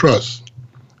about trust,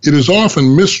 it is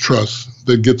often mistrust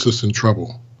that gets us in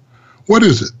trouble. What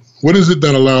is it? What is it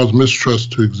that allows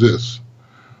mistrust to exist?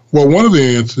 Well, one of the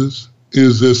answers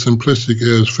is as simplistic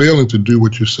as failing to do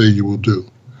what you say you will do.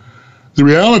 The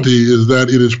reality is that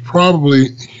it is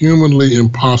probably humanly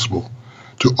impossible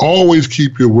to always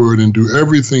keep your word and do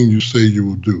everything you say you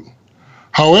will do.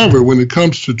 However, when it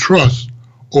comes to trust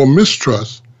or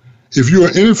mistrust, if you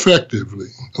are ineffective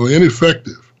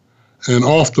and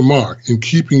off the mark in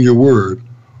keeping your word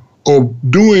or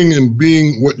doing and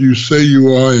being what you say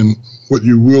you are and what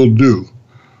you will do,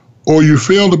 or you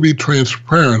fail to be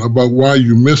transparent about why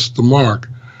you missed the mark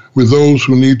with those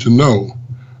who need to know,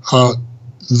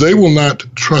 they will not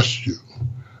trust you.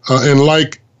 And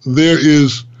like there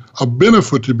is a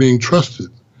benefit to being trusted,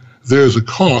 there is a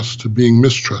cost to being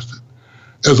mistrusted.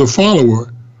 As a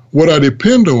follower, what I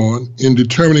depend on in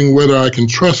determining whether I can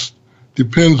trust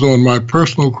depends on my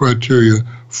personal criteria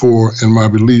for and my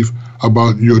belief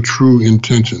about your true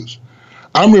intentions.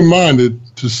 I'm reminded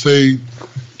to say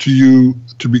to you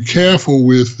to be careful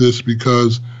with this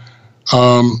because,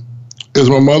 as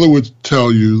my mother would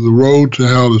tell you, the road to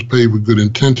hell is paved with good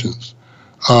intentions.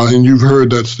 And you've heard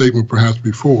that statement perhaps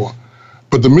before.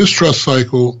 But the mistrust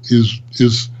cycle is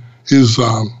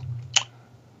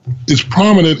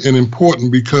prominent and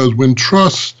important because when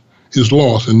trust is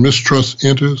lost and mistrust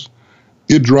enters,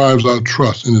 it drives out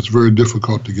trust and it's very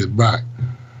difficult to get back.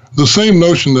 The same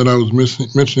notion that I was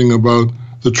mentioning about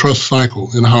the trust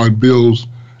cycle and how it builds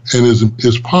and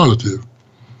is positive,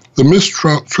 the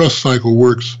mistrust cycle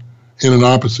works in an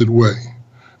opposite way.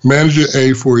 Manager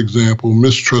A, for example,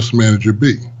 mistrusts Manager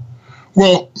B.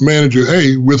 Well, Manager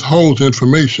A withholds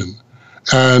information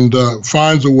and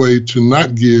finds a way to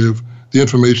not give the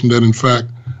information that, in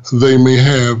fact, they may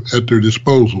have at their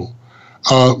disposal.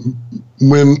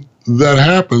 When that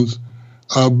happens,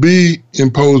 B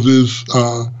imposes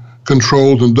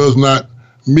controls and does not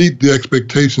meet the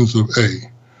expectations of A.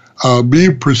 B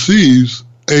perceives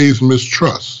A's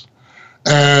mistrust,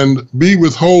 and B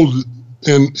withholds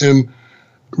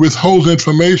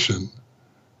information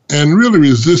and really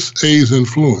resists A's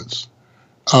influence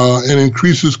and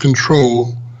increases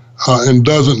control and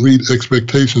doesn't meet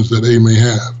expectations that A may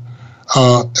have.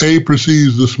 A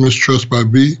perceives this mistrust by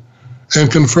B and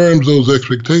confirms those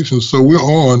expectations. So we're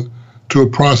on to a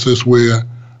process where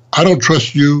I don't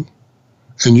trust you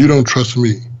and you don't trust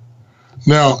me.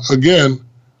 Now, again,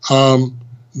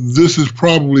 this is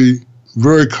probably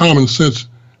very common sense.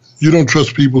 You don't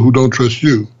trust people who don't trust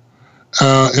you,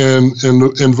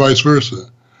 and vice versa.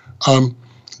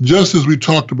 Just as we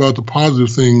talked about the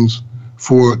positive things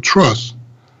for trust,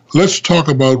 let's talk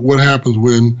about what happens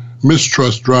when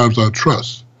mistrust drives out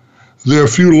trust. There are a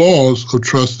few laws of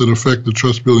trust that affect the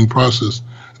trust-building process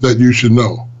that you should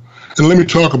know. And let me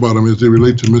talk about them as they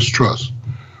relate to mistrust.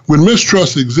 When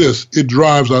mistrust exists, it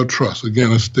drives out trust.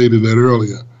 Again, I stated that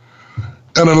earlier.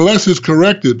 And unless it's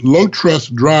corrected, low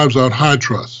trust drives out high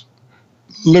trust.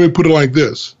 Let me put it like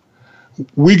this.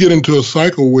 We get into a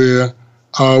cycle where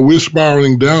we're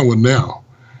spiraling downward now.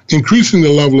 Increasing the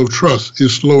level of trust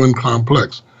is slow and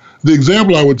complex. The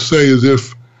example I would say is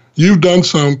if you've done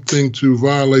something to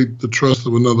violate the trust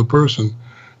of another person,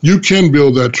 you can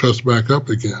build that trust back up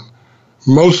again.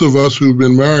 Most of us who've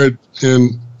been married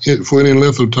for any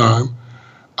length of time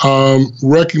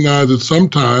recognize that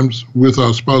sometimes with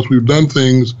our spouse we've done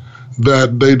things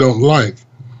that they don't like.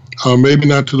 Maybe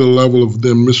not to the level of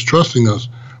them mistrusting us,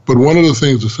 but one of the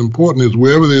things that's important is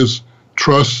wherever there's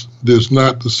trust, there's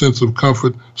not the sense of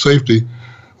comfort, safety.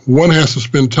 One has to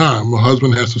spend time. A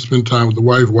husband has to spend time with the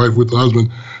wife with the husband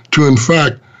to, in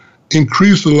fact,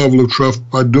 increase the level of trust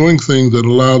by doing things that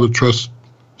allow the trust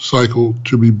cycle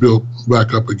to be built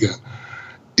back up again.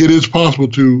 It is possible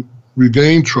to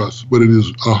regain trust, but it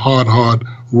is a hard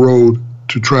road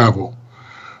to travel.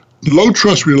 Low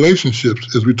trust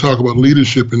relationships, as we talk about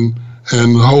leadership and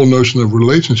the whole notion of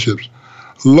relationships,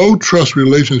 low trust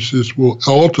relationships will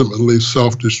ultimately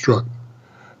self-destruct.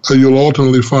 You'll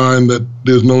ultimately find that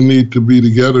there's no need to be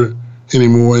together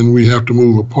anymore and we have to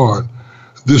move apart.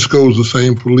 This goes the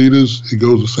same for leaders. It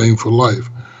goes the same for life.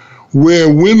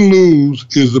 Where win-lose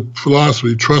is the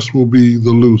philosophy, trust will be the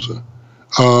loser.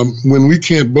 When we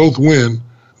can't both win,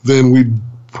 then we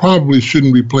probably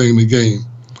shouldn't be playing the game.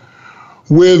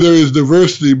 Where there is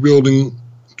diversity building,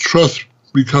 trust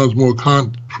becomes more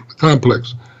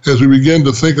complex. As we begin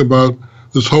to think about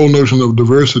this whole notion of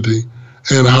diversity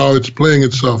and how it's playing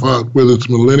itself out, whether it's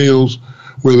millennials,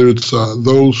 whether it's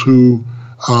those who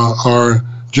are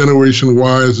Generation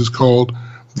Y, as it's called,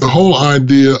 the whole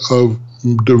idea of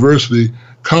diversity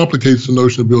complicates the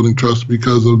notion of building trust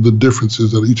because of the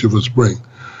differences that each of us bring.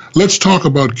 Let's talk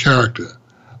about character.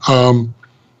 And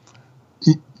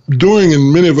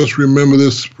many of us remember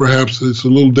this, perhaps it's a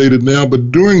little dated now,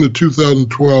 but during the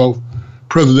 2012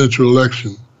 presidential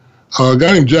election, a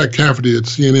guy named Jack Cafferty at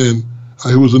CNN,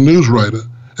 who was a news writer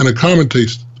and a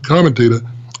commentator,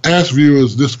 asked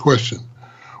viewers this question: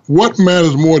 what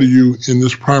matters more to you in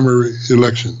this primary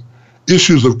election?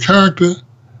 Issues of character,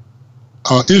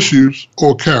 issues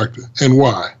or character, and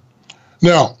why?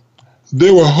 Now,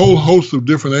 there were a whole host of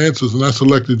different answers, and I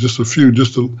selected just a few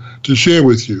just to share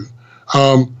with you.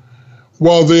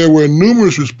 While there were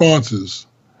numerous responses,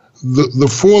 the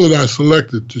four that I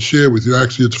selected to share with you,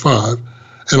 actually it's 5,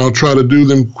 and I'll try to do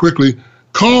them quickly.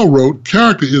 Carl wrote,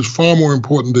 character is far more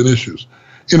important than issues.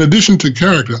 In addition to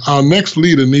character, our next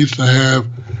leader needs to have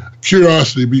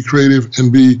curiosity, be creative,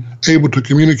 and be able to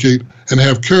communicate and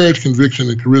have courage, conviction,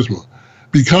 and charisma.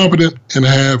 Be competent and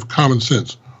have common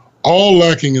sense. All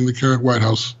lacking in the current White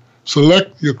House.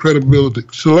 Select your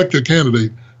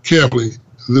candidate carefully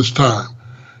this time.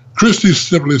 Christie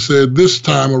simply said, this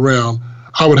time around,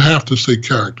 I would have to say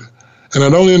character. And I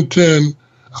don't intend,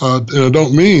 and I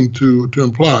don't mean to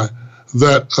imply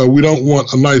that we don't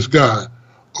want a nice guy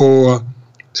or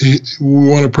we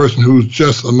want a person who's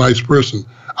just a nice person.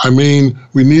 I mean,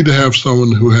 we need to have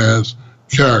someone who has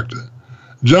character.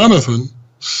 Jonathan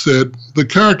said the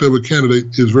character of a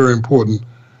candidate is a very important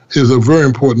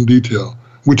detail,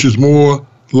 which is more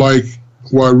like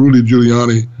why Rudy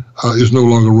Giuliani is no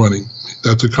longer running.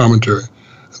 That's a commentary.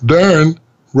 Darren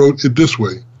wrote it this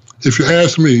way: if you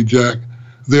ask me, Jack,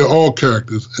 they're all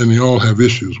characters and they all have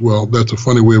issues. Well, that's a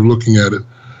funny way of looking at it.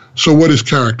 So what is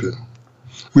character?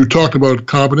 We've talked about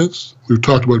competence. We've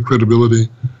talked about credibility.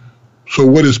 So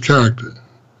what is character?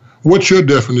 What's your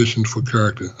definition for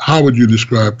character? How would you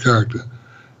describe character?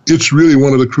 It's really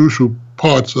one of the crucial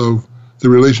parts of the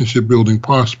relationship building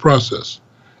process.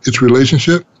 It's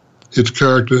relationship, it's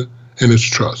character, and it's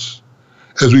trust.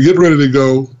 As we get ready to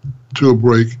go to a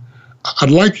break,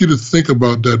 I'd like you to think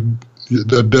about that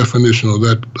definition, or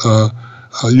that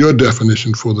your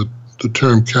definition for the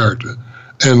term character.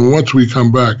 And once we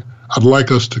come back, I'd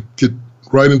like us to get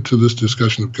right into this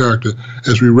discussion of character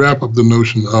as we wrap up the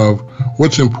notion of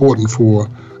what's important for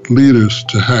leaders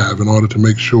to have in order to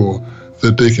make sure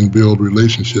that they can build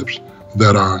relationships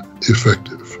that are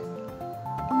effective.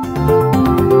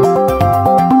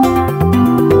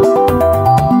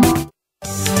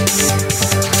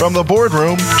 From the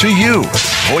boardroom to you,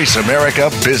 Voice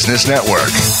America Business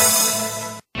Network.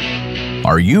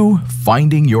 Are you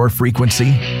finding your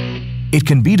frequency? It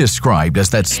can be described as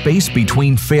that space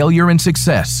between failure and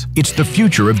success. It's the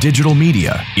future of digital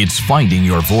media. It's finding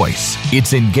your voice.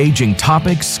 It's engaging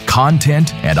topics,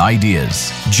 content, and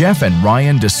ideas. Jeff and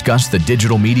Ryan discuss the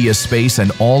digital media space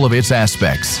and all of its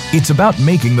aspects. It's about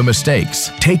making the mistakes,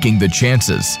 taking the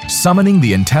chances, summoning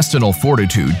the intestinal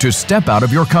fortitude to step out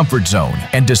of your comfort zone,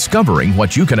 and discovering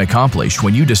what you can accomplish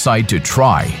when you decide to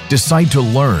try, decide to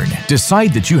learn,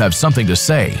 decide that you have something to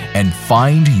say, and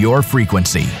find your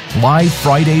frequency. Live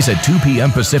Fridays at 2 p.m.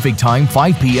 Pacific Time,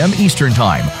 5 p.m. Eastern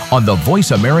Time on the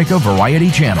Voice America Variety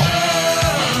Channel.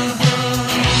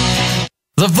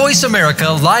 The Voice America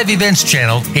Live Events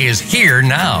channel is here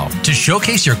now to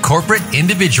showcase your corporate,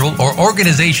 individual, or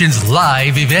organization's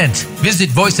live event.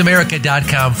 Visit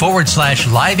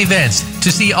voiceamerica.com/live events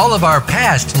to see all of our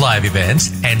past live events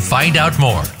and find out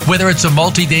more. Whether it's a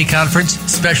multi-day conference,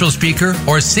 special speaker,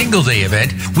 or single-day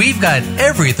event, we've got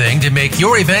everything to make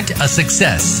your event a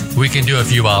success. We can do a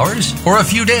few hours or a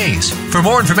few days. For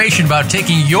more information about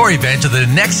taking your event to the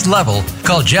next level,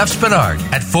 call Jeff Spinard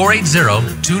at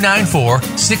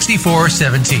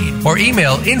 480-294-6417 or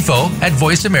email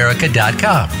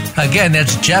info@voiceamerica.com. Again,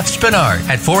 that's Jeff Spinard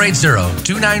at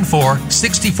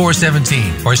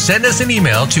 480-294-6417. Or send us an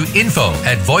email to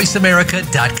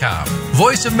info@voiceamerica.com.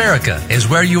 Voice America is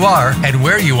where you are and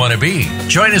where you want to be.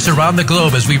 Join us around the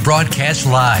globe as we broadcast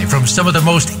live from some of the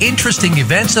most interesting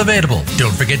events available.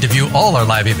 Don't forget to view all our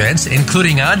live events,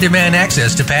 including on-demand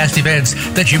access to past events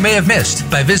that you may have missed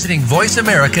by visiting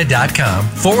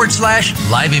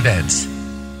voiceamerica.com/live events.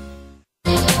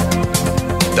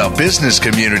 The business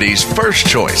community's first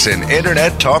choice in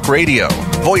Internet Talk Radio.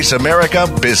 Voice America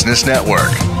Business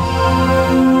Network.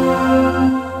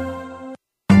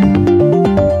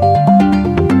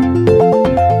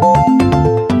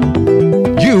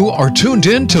 You are tuned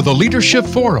in to the Leadership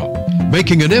Forum,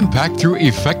 making an impact through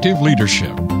effective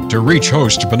leadership. To reach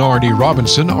host Bernard E.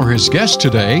 Robinson or his guest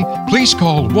today, please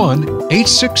call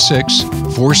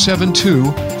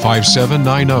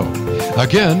 1-866-472-5790.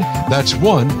 Again, that's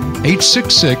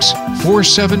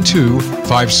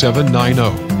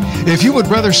 1-866-472-5790. If you would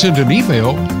rather send an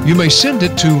email, you may send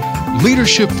it to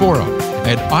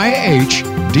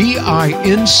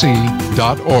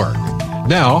leadershipforum@ihdinc.org.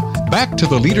 Now, back to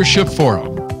the Leadership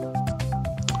Forum.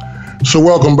 So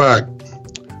welcome back.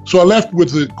 So I left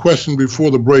with the question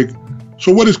before the break.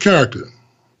 So what is character?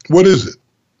 What is it?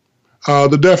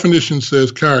 The definition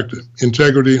says character: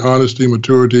 integrity, honesty,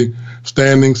 maturity,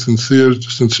 standing,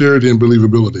 sincerity, and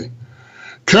believability.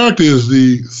 Character is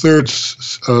the third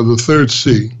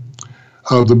C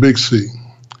of the big C.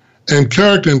 And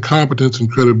character and competence and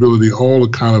credibility all are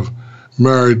kind of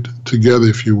married together,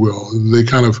 if you will. They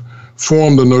kind of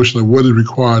form the notion of what is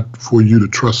required for you to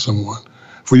trust someone.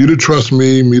 For you to trust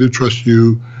me to trust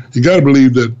you, you got to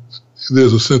believe that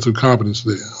there's a sense of competence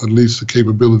there, or at least the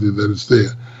capability that it's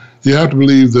there. You have to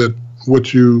believe that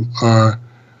what you are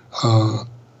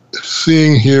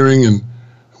seeing, hearing, and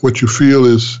what you feel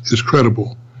is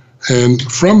credible. And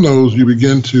from those, you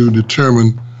begin to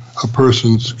determine a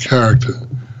person's character.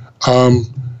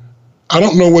 I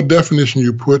don't know what definition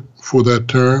you put for that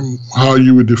term, how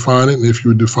you would define it, and if you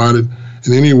would define it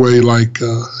in any way like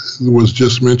was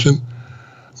just mentioned.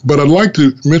 But I'd like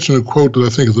to mention a quote that I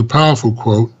think is a powerful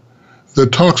quote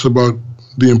that talks about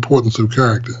the importance of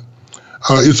character.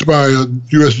 It's by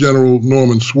U.S. General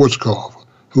Norman Schwarzkopf,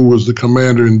 who was the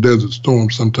commander in Desert Storm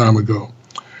some time ago.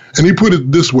 And he put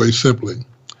it this way simply: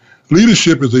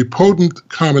 leadership is a potent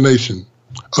combination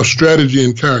of strategy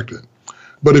and character.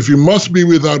 But if you must be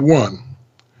without one,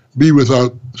 be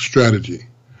without strategy.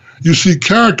 You see,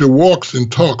 character walks and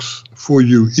talks for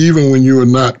you even when you are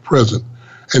not present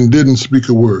and didn't speak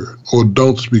a word or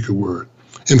don't speak a word.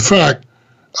 In fact,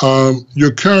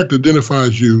 your character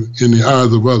identifies you in the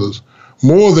eyes of others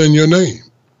more than your name.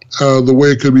 The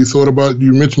way it could be thought about,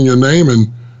 you mention your name and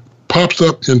pops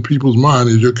up in people's mind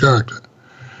is your character.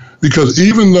 Because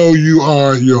even though you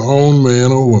are your own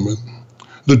man or woman,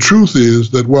 the truth is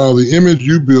that while the image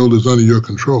you build is under your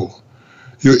control,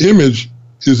 your image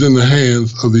is in the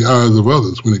hands of the eyes of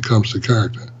others when it comes to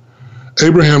character.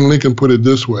 Abraham Lincoln put it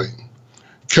this way: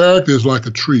 character is like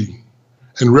a tree,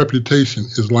 and reputation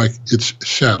is like its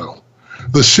shadow.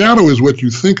 The shadow is what you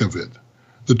think of it.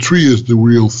 The tree is the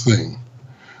real thing.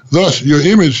 Thus, your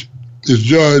image is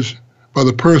judged by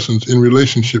the persons in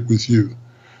relationship with you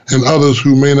and others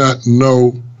who may not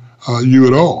know you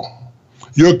at all.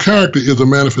 Your character is a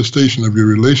manifestation of your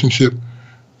relationship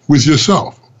with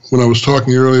yourself. When I was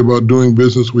talking earlier about doing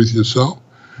business with yourself,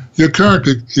 your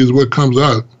character is what comes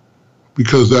out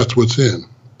because that's what's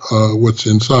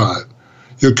inside.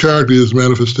 Your character is a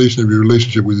manifestation of your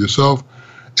relationship with yourself,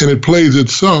 and it plays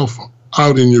itself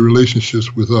out in your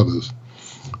relationships with others.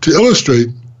 To illustrate,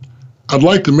 I'd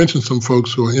like to mention some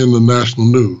folks who are in the national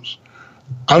news.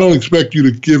 I don't expect you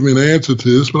to give me an answer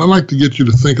to this, but I'd like to get you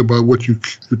to think about what you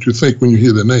think when you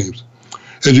hear their names.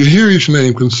 As you hear each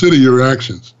name, consider your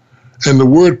actions and the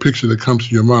word picture that comes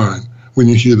to your mind when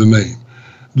you hear the name.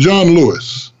 John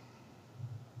Lewis,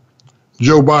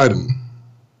 Joe Biden,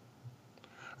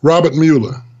 Robert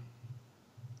Mueller,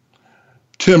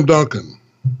 Tim Duncan,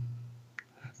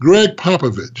 Greg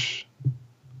Popovich,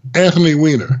 Anthony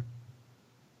Weiner,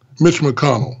 Mitch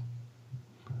McConnell.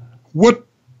 What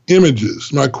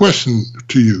images, my question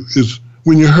to you is,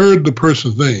 when you heard the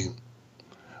person's name,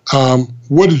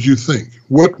 what did you think?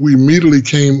 What immediately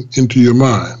came into your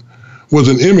mind was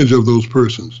an image of those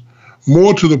persons.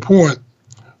 More to the point,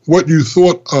 what you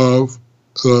thought of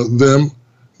them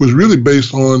was really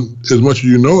based on, as much as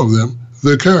you know of them,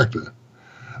 their character.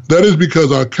 That is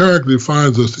because our character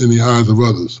defines us in the eyes of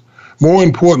others. More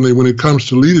importantly, when it comes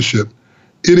to leadership,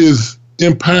 it is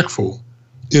impactful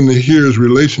in the hearer's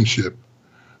relationship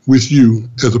with you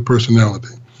as a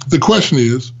personality. The question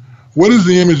is, what is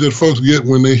the image that folks get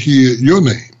when they hear your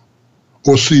name?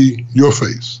 or see your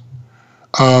face.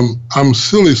 I'm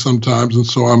silly sometimes, and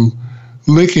so I'm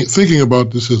thinking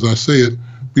about this as I say it,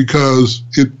 because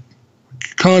it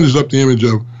conjures up the image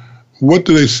of what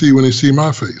do they see when they see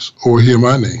my face or hear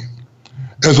my name.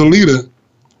 As a leader,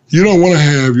 you don't want to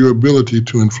have your ability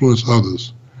to influence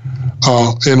others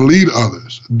and lead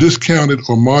others discounted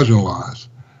or marginalized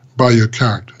by your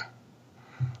character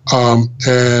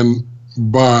and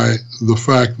by the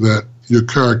fact that your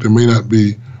character may not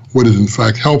be what is in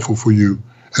fact helpful for you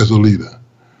as a leader.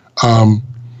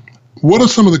 What are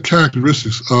some of the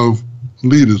characteristics of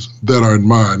leaders that are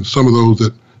admired, some of those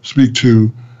that speak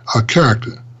to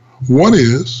character? One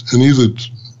is, and these are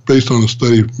based on a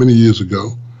study many years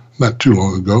ago, not too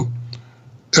long ago,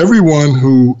 everyone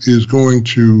who is going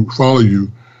to follow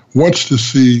you wants to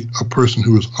see a person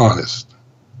who is honest.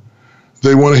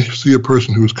 They want to see a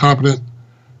person who is competent.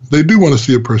 They do want to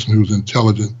see a person who is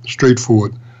intelligent,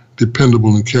 straightforward,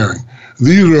 dependable, and caring.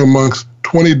 These are amongst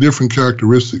 20 different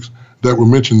characteristics that were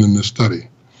mentioned in this study.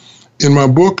 In my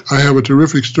book, I have a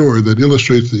terrific story that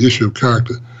illustrates the issue of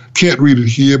character. Can't read it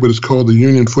here, but it's called The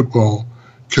Union Football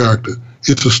Character.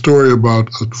 It's a story about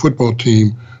a football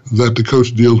team that the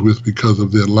coach deals with because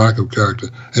of their lack of character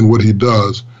and what he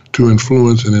does to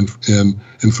influence and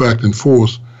in fact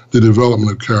enforce the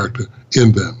development of character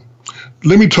in them.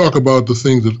 Let me talk about the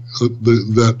things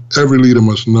that every leader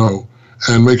must know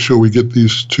and make sure we get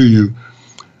these to you.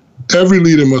 Every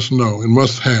leader must know and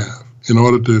must have, in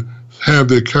order to have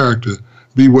their character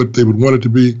be what they would want it to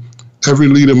be, every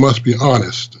leader must be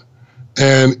honest.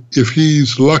 And if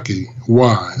he's lucky,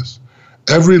 wise.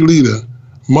 Every leader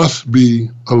must be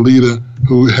a leader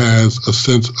who has a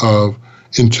sense of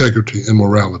integrity and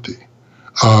morality.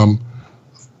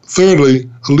 Thirdly,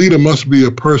 a leader must be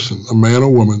a person, a man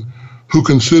or woman, who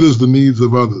considers the needs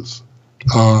of others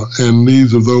and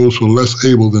needs of those who are less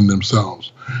able than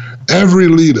themselves. Every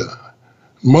leader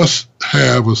must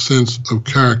have a sense of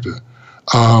character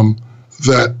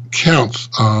that counts.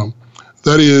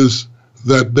 That is,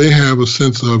 that they have a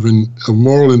sense of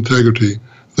moral integrity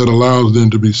that allows them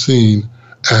to be seen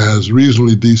as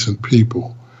reasonably decent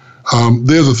people.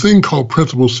 There's a thing called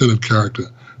principle-centered character.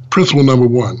 Principle number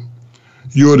one,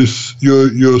 your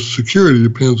security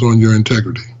depends on your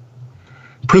integrity.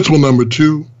 Principle number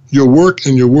two, your work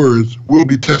and your words will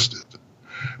be tested.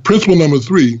 Principle number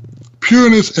three,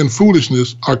 pureness and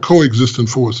foolishness are coexistent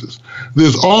forces.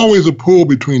 There's always a pull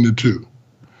between the two.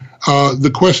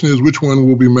 The question is, which one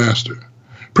will be master?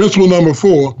 Principle number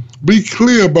four, be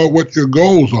clear about what your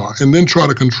goals are and then try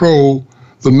to control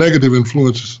the negative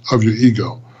influences of your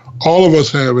ego. All of us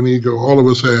have an ego. All of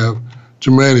us have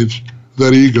to manage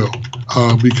that ego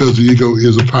because the ego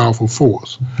is a powerful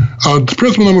force.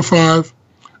 Principle number five,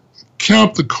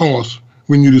 count the cost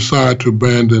when you decide to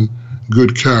abandon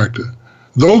good character.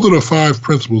 Those are the 5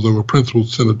 principles of a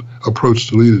principle-centered approach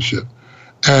to leadership.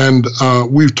 And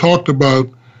we've talked about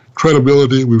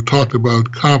credibility, we've talked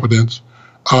about competence,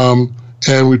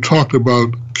 and we've talked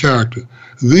about character.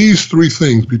 These 3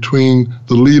 things between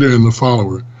the leader and the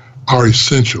follower are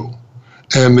essential,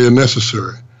 and they're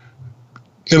necessary.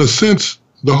 In a sense,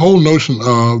 the whole notion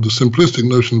of the simplistic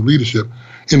notion of leadership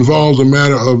involves a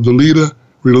matter of the leader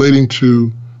relating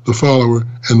to the follower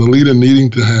and the leader needing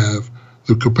to have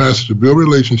the capacity to build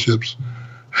relationships,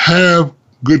 have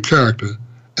good character,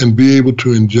 and be able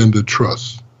to engender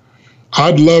trust.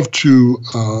 I'd love to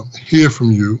hear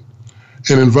from you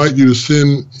and invite you to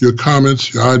send your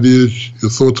comments, your ideas,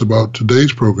 your thoughts about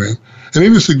today's program, and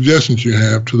any suggestions you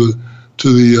have to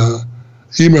the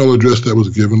email address that was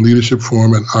given,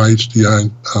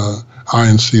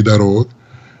 leadershipforum@ihdinc.org.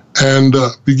 And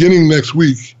beginning next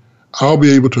week, I'll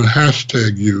be able to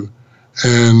hashtag you,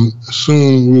 and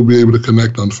soon we'll be able to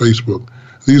connect on Facebook.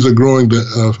 These are growing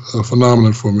a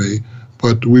phenomenon for me,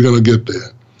 but we're going to get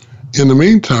there. In the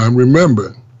meantime,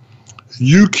 remember,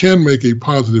 you can make a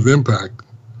positive impact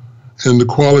in the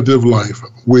quality of life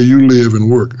where you live and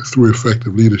work through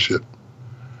effective leadership.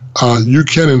 You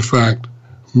can, in fact,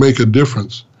 make a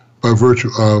difference by virtue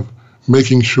of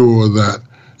making sure that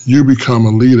you become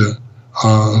a leader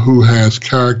who has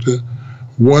character,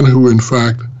 one who, in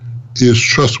fact, is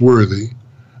trustworthy,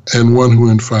 and one who,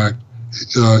 in fact,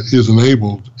 is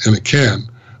enabled, and it can,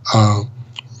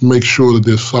 make sure that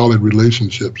there's solid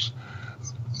relationships.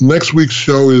 Next week's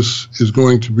show is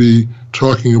going to be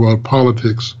talking about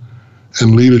politics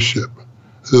and leadership.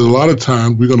 There's a lot of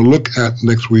times we're going to look at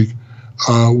next week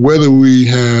whether we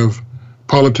have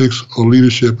politics or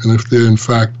leadership, and if they're in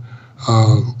fact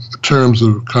terms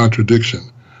of contradiction.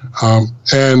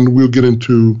 And we'll get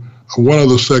into one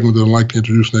other segment that I'd like to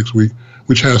introduce next week,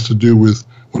 which has to do with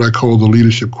what I call the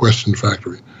Leadership Question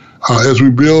Factory. As we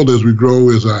build, as we grow,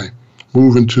 as I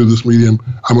move into this medium,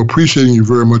 I'm appreciating you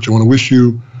very much. I want to wish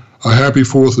you a happy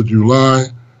 4th of July,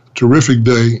 terrific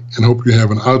day, and hope you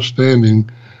have an outstanding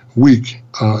week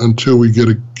until we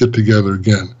get together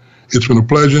again. It's been a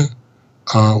pleasure.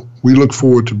 We look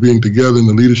forward to being together in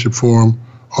the Leadership Forum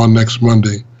on next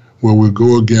Monday, where we'll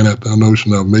go again at the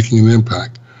notion of making an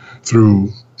impact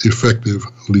through effective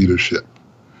leadership.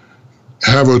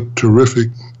 Have a terrific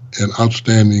and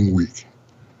outstanding week.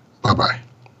 Bye-bye.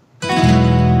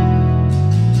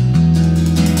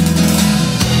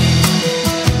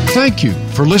 Thank you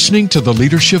for listening to the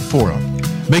Leadership Forum,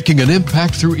 making an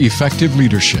impact through effective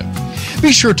leadership.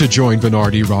 Be sure to join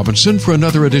Bernard E. Robinson for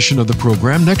another edition of the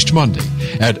program next Monday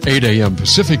at 8 a.m.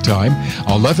 Pacific Time,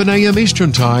 11 a.m.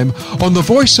 Eastern Time on the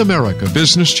Voice America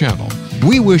Business Channel.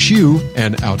 We wish you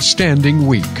an outstanding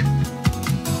week.